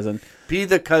fuck your cousin. Be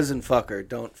the cousin fucker.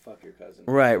 Don't fuck your cousin.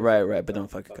 Right. But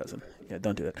don't fuck your cousin. Yeah,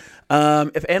 don't do it.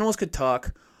 If animals could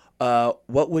talk,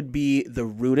 what would be the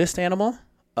rudest animal,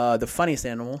 the funniest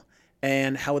animal,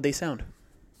 and how would they sound?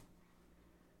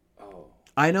 Oh.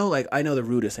 I know the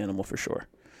rudest animal for sure.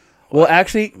 Well,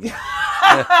 actually,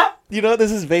 you know what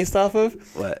this is based off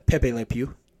of? What? Pepe Le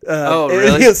Pew.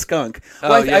 Really? A skunk.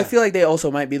 Well, yeah. I feel like they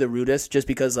also might be the rudest just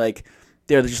because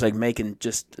they're just making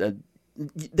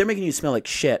they're making you smell like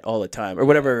shit all the time or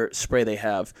whatever spray they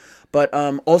have. But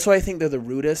also I think they're the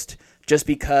rudest just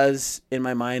because in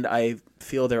my mind I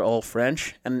feel they're all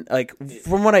French, and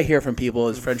from what I hear from people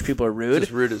is French people are rude.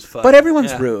 Just rude as fuck. But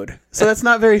everyone's rude. So that's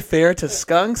not very fair to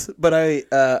skunks, but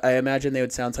I imagine they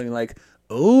would sound something like,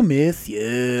 "Oh,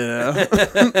 monsieur."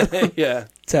 Yeah.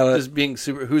 Just being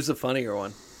super. Who's the funnier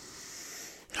one?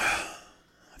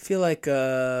 I feel like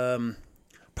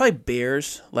probably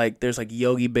bears. There's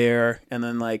Yogi Bear, and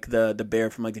then the bear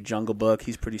from the Jungle Book.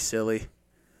 He's pretty silly.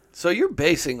 So you're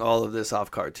basing all of this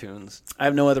off cartoons. I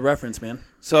have no other reference, man.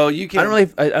 So you can.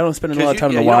 I don't spend a lot of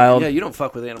time in the wild. Yeah, you don't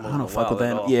fuck with animals. I don't fuck with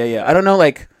animals. Yeah. I don't know,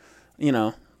 I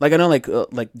know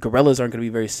gorillas aren't going to be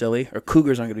very silly, or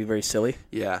cougars aren't going to be very silly.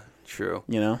 Yeah, true.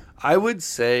 You know, I would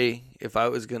say if I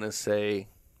was gonna say.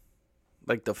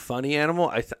 The funny animal,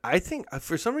 I think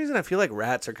for some reason I feel like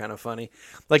rats are kind of funny.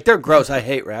 They're gross. I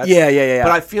hate rats. Yeah.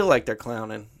 But I feel like they're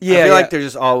clowning. Yeah, I feel like they're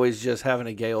just always just having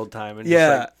a gay old time and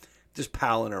just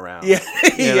palling around.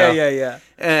 Yeah, yeah.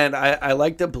 And I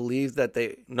like to believe that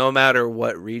no matter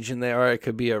what region they are, it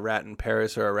could be a rat in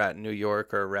Paris or a rat in New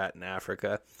York or a rat in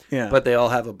Africa. Yeah. But they all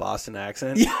have a Boston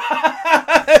accent. Yeah.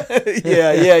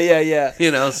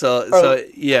 You know,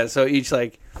 so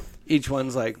each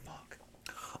one's like,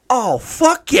 "Oh,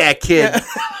 fuck yeah, kid.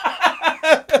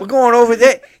 We're going over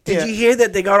there. Did you hear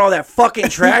that they got all that fucking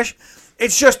trash?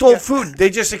 It's just old food. They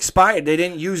just expired. They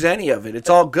didn't use any of it. It's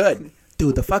all good.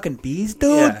 dude, the fucking bees,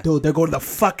 dude, Yeah. dude, they're going to the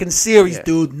fucking series, Yeah.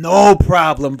 dude. No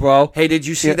problem, bro. Hey, did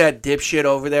you see that dipshit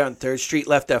over there on 3rd Street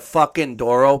left their fucking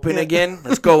door open again?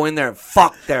 Let's go in there and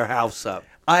fuck their house up.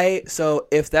 So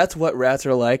if that's what rats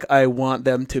are like, I want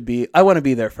to be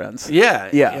their friends. Yeah.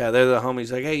 Yeah. Yeah, they're the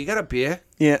homies like, hey, you got a beer?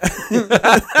 Yeah.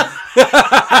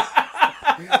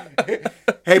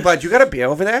 Hey, bud, you got a beer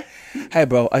over there? Hey,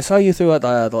 bro, I saw you threw out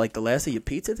the last of your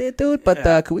pizza there, dude.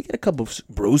 But could we get a couple of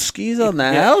brewskis on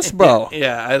the house, bro?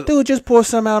 Yeah. Dude, just pour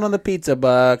some out on the pizza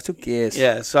box. Who cares?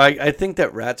 Yeah, so I think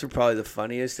that rats are probably the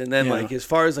funniest. And then, Yeah. like, as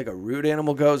far as, like, a rude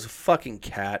animal goes, a fucking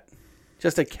cat.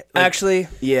 Just a cat. Like, Actually,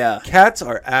 yeah. cats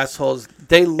are assholes.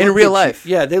 They look In real at life.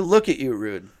 You, yeah, they look at you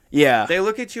rude. Yeah. They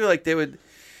look at you like they would,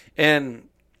 and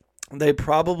they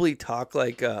probably talk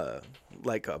like a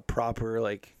proper,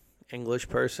 like, English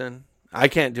person. I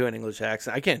can't do an English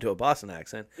accent. I can't do a Boston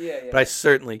accent. Yeah. But I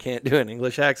certainly can't do an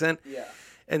English accent. Yeah.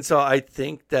 And so I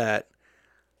think that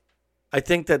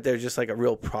they're just like a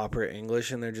real proper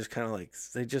English, and they're just kind of like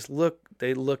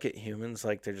they look at humans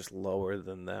like they're just lower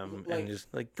than them, and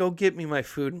just like, go get me my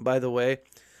food. And by the way,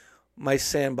 my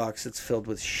sandbox that's filled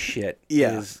with shit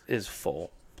is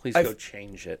full. Please go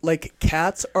change it. Like,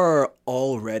 cats are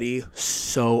already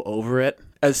so over it.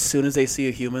 As soon as they see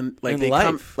a human, like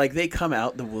they come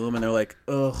out the womb and they're like,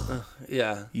 ugh,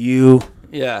 Yeah. you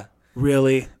Yeah.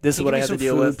 really? This is Can what you I give have me to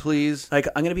some deal food, with. please. Like,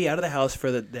 I'm gonna be out of the house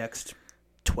for the next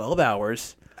 12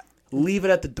 hours. Leave it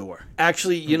at the door.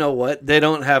 Actually, you know what? They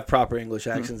don't have proper English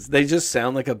accents. They just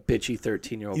sound like a bitchy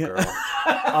 13-year-old girl.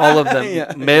 All of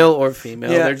them, male or female.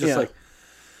 They're just like,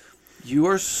 you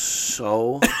are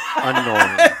so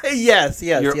annoying. yes.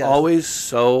 You're always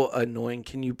so annoying.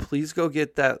 Can you please go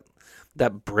get that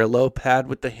Brillo pad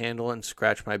with the handle and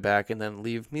scratch my back and then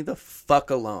leave me the fuck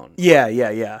alone? Yeah.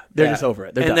 They're just over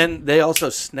it. They're done. Then they also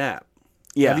snap.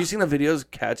 Yeah. Have you seen the videos?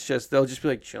 Cats they'll just be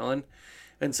like chilling,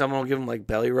 and someone will give them like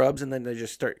belly rubs, and then they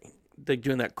just start like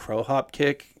doing that crow hop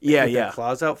kick. Yeah, with yeah. their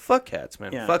claws out. Fuck cats,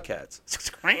 man. Yeah. Fuck cats.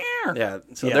 Yeah.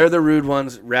 So Yeah. they're the rude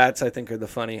ones. Rats, I think, are the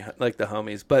funny, like the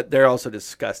homies, but they're also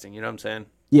disgusting. You know what I'm saying?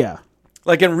 Yeah.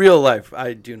 Like in real life,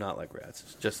 I do not like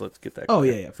rats. Just let's get that. Oh,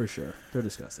 clear. yeah, for sure. They're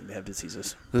disgusting. They have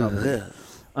diseases. Ugh.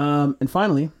 And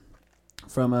finally,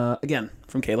 from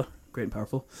Kayla, great and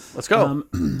powerful. Let's go.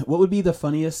 What would be the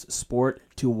funniest sport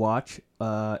to watch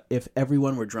if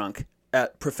everyone were drunk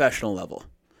at professional level?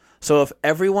 So if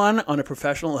everyone on a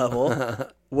professional level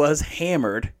was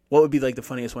hammered, what would be like the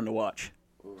funniest one to watch?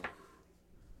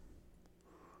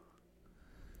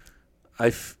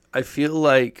 I feel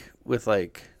like with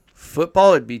like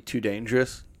football, it'd be too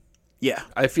dangerous. Yeah.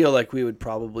 I feel like we would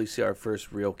probably see our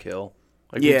first real kill.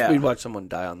 Like Yeah. we'd watch someone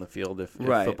die on the field if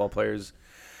Right. football players.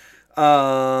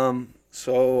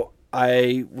 So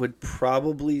I would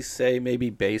probably say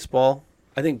maybe baseball.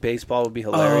 I think baseball would be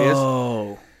hilarious.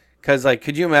 Oh. Because, like,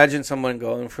 could you imagine someone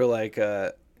going for, like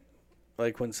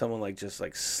when someone, like, just,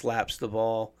 like, slaps the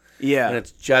ball Yeah. and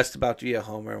it's just about to be a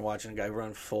homer and watching a guy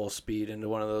run full speed into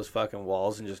one of those fucking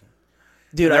walls and just...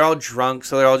 Dude, they're all drunk,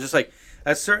 so they're all just, like...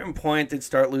 At a certain point, they'd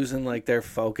start losing, like, their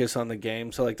focus on the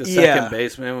game. So, like, the second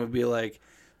baseman would be, like,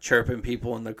 chirping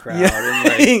people in the crowd. And,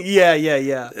 like,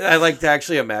 yeah. I like to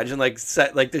actually imagine, like,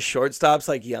 the shortstop's,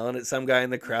 like, yelling at some guy in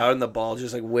the crowd, and the ball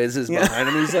just, like, whizzes behind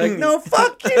him. He's like, no,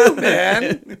 fuck you,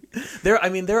 man.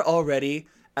 They're already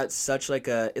at such like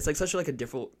a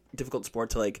difficult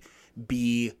sport to like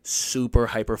be super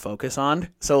hyper focused on.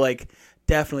 So like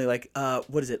definitely like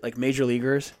what is it, like major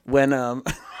leaguers when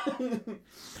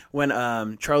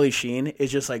when Charlie Sheen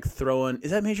is just like throwing,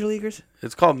 is that major leaguers?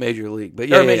 It's called Major League, but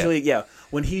Major League, yeah.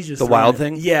 When he's just The throwing, Wild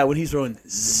Thing? Yeah, when he's throwing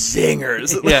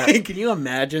zingers. Yeah. Like, can you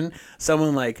imagine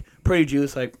someone like Pretty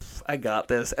Juice, like, I got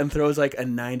this, and throws like a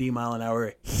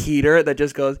 90-mile-an-hour heater that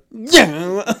just goes,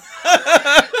 yeah.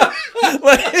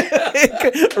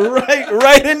 Like,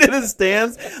 right into the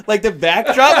stands, like the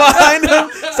backdrop behind him.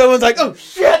 Someone's like, "Oh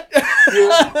shit!"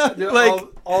 Like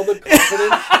all the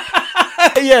confidence.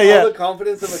 Yeah. All the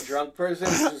confidence of a drunk person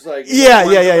is just like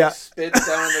Yeah. spits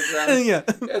down on the ground, Yeah.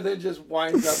 and then just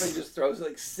winds up and just throws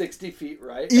like 60 feet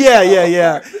right.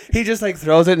 Yeah. He just like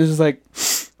throws it and is just like,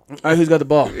 "All right, who's got the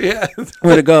ball? Yeah,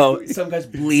 Where to go?" Some guy's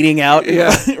bleeding out.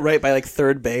 Yeah. Right by like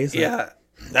third base. Like, yeah.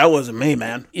 that wasn't me,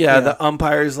 man. Yeah, the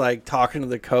umpire's like talking to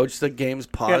the coach. The game's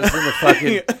paused, and the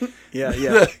fucking Yeah.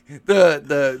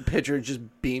 the pitcher just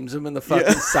beams him in the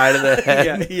fucking side of the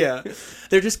head. Yeah.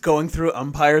 They're just going through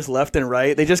umpires left and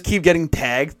right. They just keep getting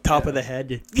tagged top of the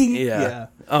head. Yeah.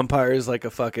 Umpire is like a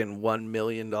fucking $1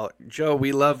 million. Joe,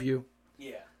 we love you.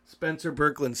 Yeah. Spencer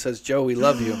Birkland says, Joe, we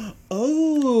love you.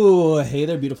 Oh, hey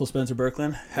there, beautiful Spencer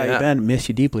Birkland. How you been? Miss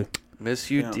you deeply. Miss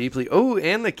you deeply. Oh,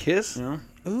 and the kiss. Yeah.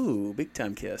 Ooh, big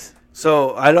time kiss.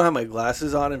 So I don't have my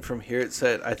glasses on, and from here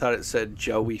I thought it said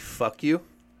Joey fuck you.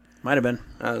 Might have been.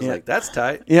 I was like, that's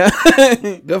tight. Yeah.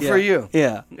 Good for you.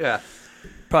 Yeah. Yeah.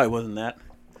 Probably wasn't that.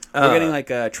 We're getting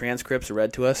like transcripts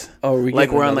read to us. Oh, are we like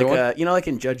getting we're on like another one? like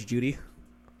in Judge Judy.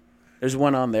 There's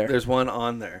one on there. There's one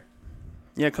on there.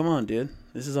 Yeah, come on, dude.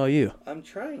 This is all you. I'm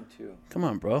trying to. Come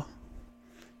on, bro.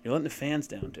 You're letting the fans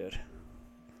down, dude.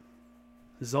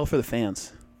 This is all for the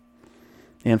fans.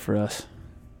 And for us.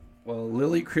 Well,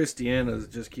 Lily Christiana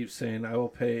just keeps saying, I will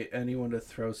pay anyone to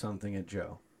throw something at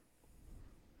Joe.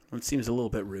 It seems a little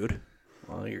bit rude.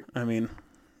 Well, you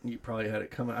probably had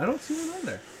it coming. I don't see one on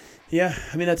there. Yeah,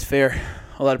 I mean, that's fair.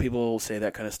 A lot of people will say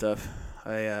that kind of stuff.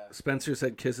 Spencer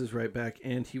said kisses right back,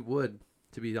 and he would,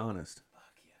 to be honest. Fuck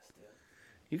yes, dude.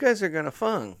 You guys are going to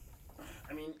fung.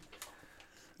 I mean,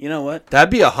 you know what?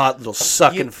 That'd be a hot little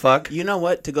sucking fuck. You know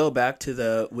what? To go back to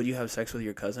the, would you have sex with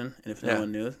your cousin? And if no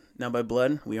one knew. Now, by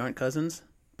blood, we aren't cousins,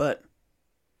 but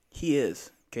he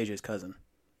is KJ's cousin.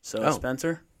 So,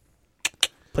 Spencer,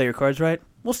 play your cards right.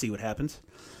 We'll see what happens.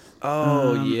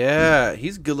 Oh, yeah.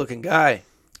 He's a good-looking guy.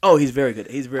 Oh, he's very good.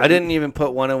 I didn't even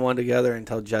put one and one together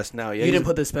until just now. Yeah, you didn't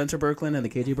put the Spencer Birkeland and the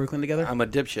KJ Birkeland together? I'm a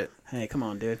dipshit. Hey, come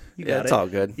on, dude. You got it. It's all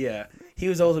good. Yeah. He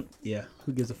was also... Yeah,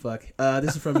 who gives a fuck?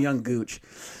 This is from Young Gooch.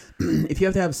 If you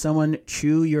have to have someone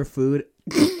chew your food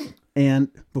and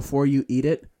before you eat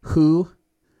it, who,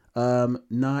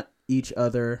 not each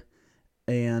other,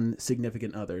 and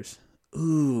significant others.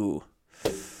 Ooh.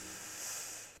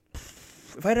 If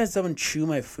I had someone chew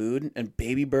my food and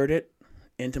baby bird it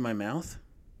into my mouth...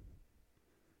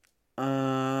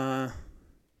 and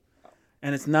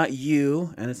it's not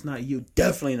you,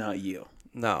 definitely not you.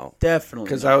 No. Definitely.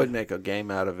 Because I would make a game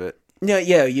out of it.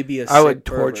 Yeah, you'd be a I would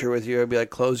torture with you. I'd be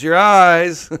like, close your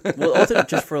eyes. Well, ultimately,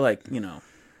 just for like,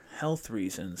 health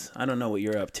reasons. I don't know what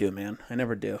you're up to, man. I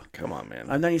never do. Come on, man.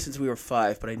 I've known you since we were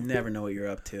 5, but I never know what you're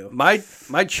up to. My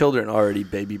children already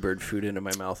baby bird food into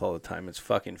my mouth all the time. It's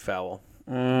fucking foul.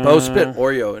 Bo spit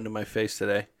Oreo into my face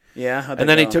today. Yeah? And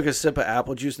then he took a sip of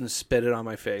apple juice and spit it on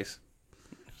my face.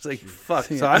 It's like, fuck.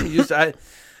 So I'm used to...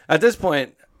 At this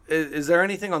point, is there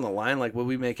anything on the line? Like, will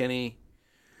we make any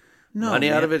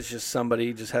money out of it? It's just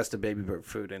somebody just has to baby bird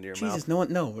food into your mouth. Jesus, we're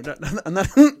not,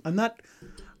 I'm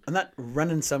not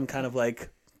running some kind of, like,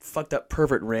 fucked up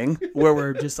pervert ring where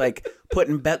we're just, like,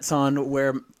 putting bets on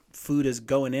where food is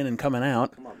going in and coming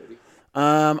out. Come on, baby.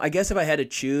 I guess if I had to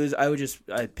choose,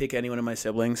 I'd pick any one of my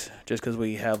siblings just because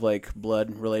we have, like,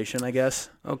 blood relation, I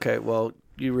guess. Okay, well...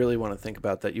 You really want to think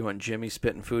about that? You want Jimmy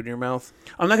spitting food in your mouth?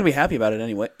 I'm not going to be happy about it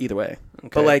anyway, either way. Okay.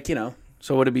 But, like,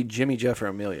 So would it be Jimmy, Jeff, or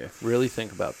Amelia? Really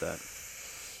think about that.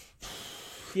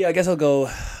 Yeah, I guess I'll go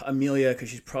Amelia because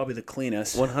she's probably the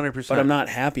cleanest. 100%. But I'm not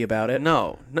happy about it.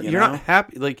 No, you're not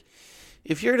happy. Like,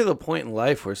 if you're to the point in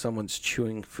life where someone's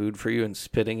chewing food for you and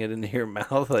spitting it into your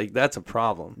mouth, like, that's a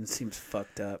problem. It seems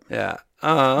fucked up. Yeah.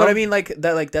 But, I mean,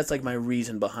 that's, like, my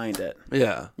reason behind it.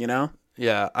 Yeah. You know?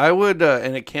 Yeah. I would,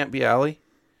 and it can't be Allie?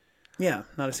 Yeah,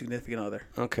 not a significant other.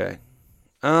 Okay.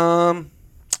 And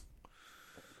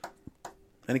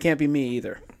it can't be me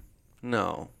either.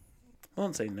 No. I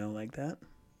won't say no like that.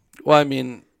 Well, I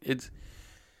mean, it's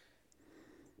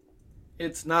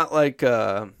not like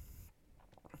I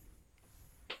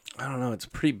don't know, it's a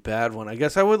pretty bad one. I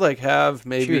guess I would like have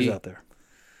maybe Cheers out there.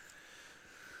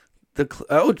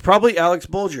 Probably Alex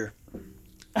Bulger.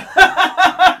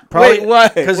 Probably, wait,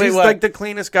 what? Because he's like the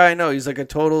cleanest guy I know. He's like a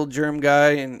total germ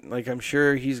guy, and like I'm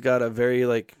sure he's got a very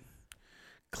like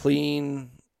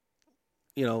clean,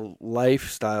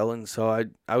 lifestyle. And so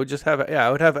I would just have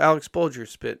I would have Alex Bulger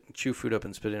chew food up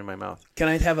and spit it in my mouth. Can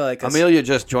I have Amelia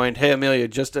just joined. Hey Amelia,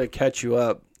 just to catch you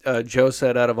up, Joe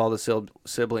said out of all the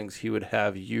siblings, he would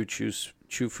have you chew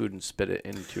food and spit it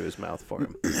into his mouth for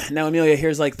him. Now Amelia,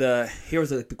 here's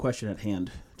the question at hand.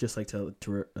 Just like to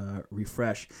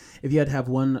refresh, if you had to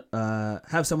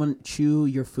have someone chew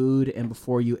your food and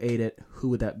before you ate it, who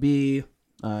would that be?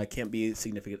 Can't be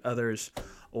significant others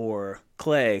or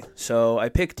Clay. So I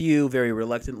picked you very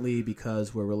reluctantly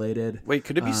because we're related. Wait,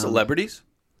 could it be celebrities?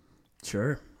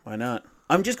 Sure, why not?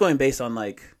 I'm just going based on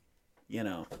like,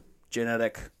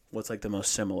 genetic. What's like the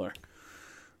most similar?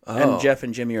 Oh. And Jeff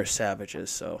and Jimmy are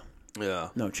savages, so yeah,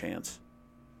 no chance.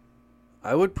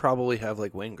 I would probably have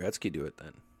like Wayne Gretzky do it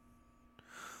then.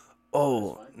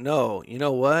 Oh, no. You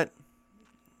know what?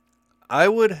 I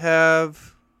would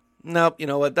have... Nope, you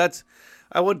know what? I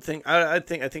think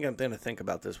I'm going to think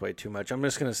about this way too much. I'm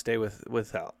just going to stay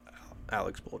with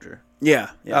Alex Bulger. Yeah.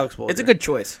 Alex Bulger. It's a good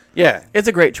choice. Yeah. It's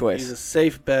a great choice. He's a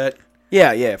safe bet.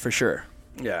 Yeah, for sure.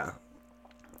 Yeah.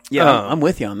 Yeah, I'm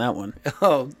with you on that one.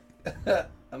 Oh.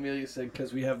 Amelia said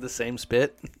because we have the same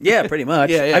spit. Yeah, pretty much.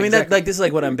 Yeah, I mean, exactly. this is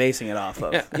like what I'm basing it off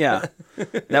of. Yeah.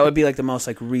 That would be like the most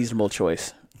like reasonable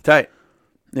choice. Tight.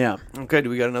 Yeah. Okay, do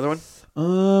we got another one?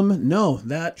 No,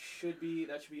 that should be.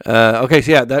 Okay,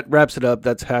 so yeah, that wraps it up.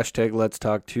 That's hashtag Let's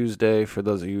Talk Tuesday. For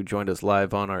those of you who joined us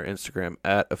live on our Instagram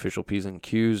at Official P's and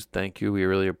Q's, thank you. We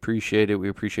really appreciate it. We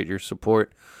appreciate your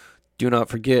support. Do not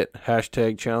forget,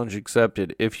 hashtag challenge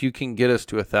accepted. If you can get us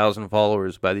to 1,000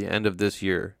 followers by the end of this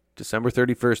year, December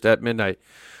 31st at midnight,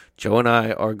 Joe and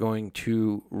I are going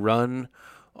to run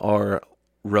our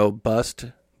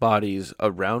robust bodies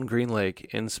around Green Lake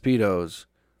in Speedos,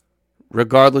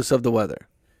 regardless of the weather.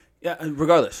 Yeah,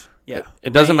 regardless. Yeah.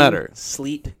 It doesn't Rain, matter.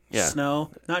 Sleet, Yeah. snow.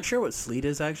 Not sure what sleet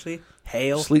is actually.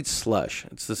 Hail. Sleet slush.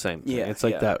 It's the same thing. Yeah, It's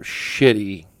like yeah. that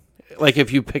shitty, like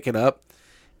if you pick it up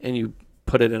and you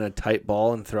put it in a tight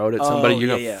ball and throw it at somebody, you're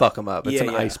going to fuck them up. It's an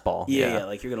ice ball. Yeah,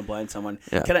 like you're going to blind someone.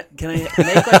 Yeah. Can I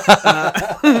make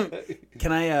like,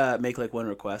 can I make like one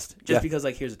request? Just Yeah. because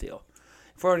like here's the deal.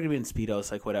 If we're already going to be in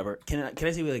Speedos, like whatever, can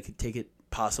I say we like take it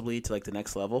possibly to like the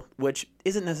next level, which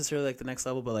isn't necessarily like the next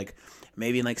level, but like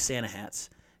maybe in like Santa hats.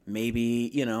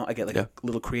 Maybe, I get like a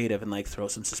little creative and like throw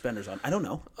some suspenders on. I don't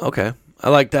know. Okay. I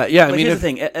like that. Yeah, I Like, mean, here's the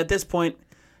thing. At this point,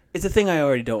 it's a thing I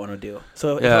already don't want to do.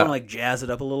 So if I want to like jazz it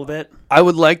up a little bit. I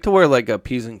would like to wear like a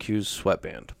P's and Q's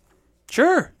sweatband.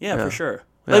 Sure. Yeah, for sure.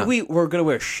 Yeah. Like we're going to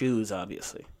wear shoes,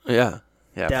 obviously. Yeah.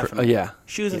 Yeah. Definitely. Yeah.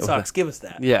 Shoes and socks. Give us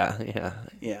that. Yeah. Yeah.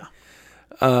 Yeah.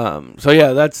 So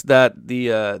yeah, that's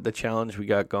the challenge we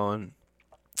got going.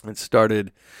 It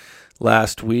started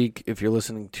last week. If you're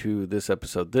listening to this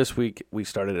episode this week, we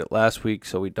started it last week,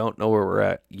 so we don't know where we're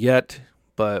at yet,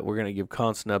 but we're going to give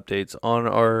constant updates on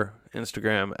our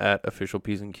Instagram at Official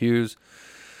P's and Q's.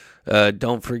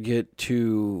 Don't forget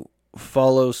to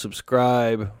follow,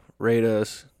 subscribe, rate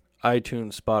us,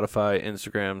 iTunes, Spotify,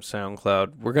 Instagram,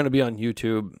 SoundCloud. We're going to be on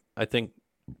YouTube. I think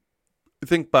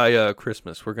by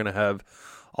Christmas we're going to have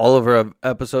all of our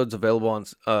episodes available on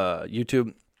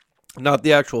YouTube. Not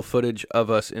the actual footage of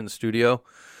us in studio,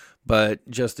 but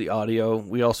just the audio.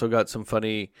 We also got some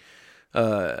funny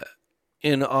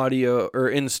in audio or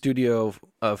in studio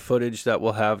footage that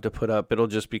we'll have to put up. It'll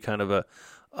just be kind of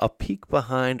a peek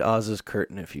behind Oz's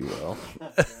curtain, if you will.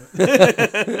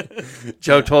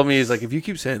 Joe told me, he's like, if you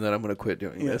keep saying that, I'm going to quit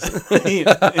doing this.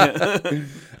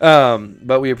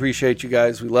 But we appreciate you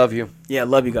guys. We love you. Yeah,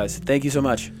 love you guys. Thank you so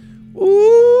much.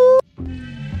 Woo!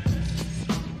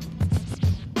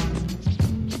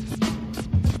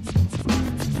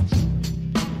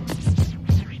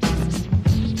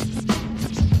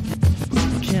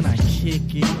 Can I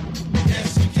kick it?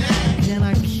 Yes, you can. Can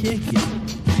I kick it?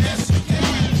 Yes, you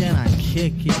can. Can I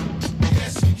kick it?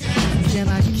 Yes, you can. Can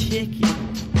I kick it?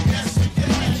 Yes, you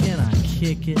can. Can I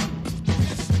kick it?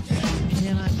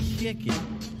 Can I kick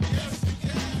it?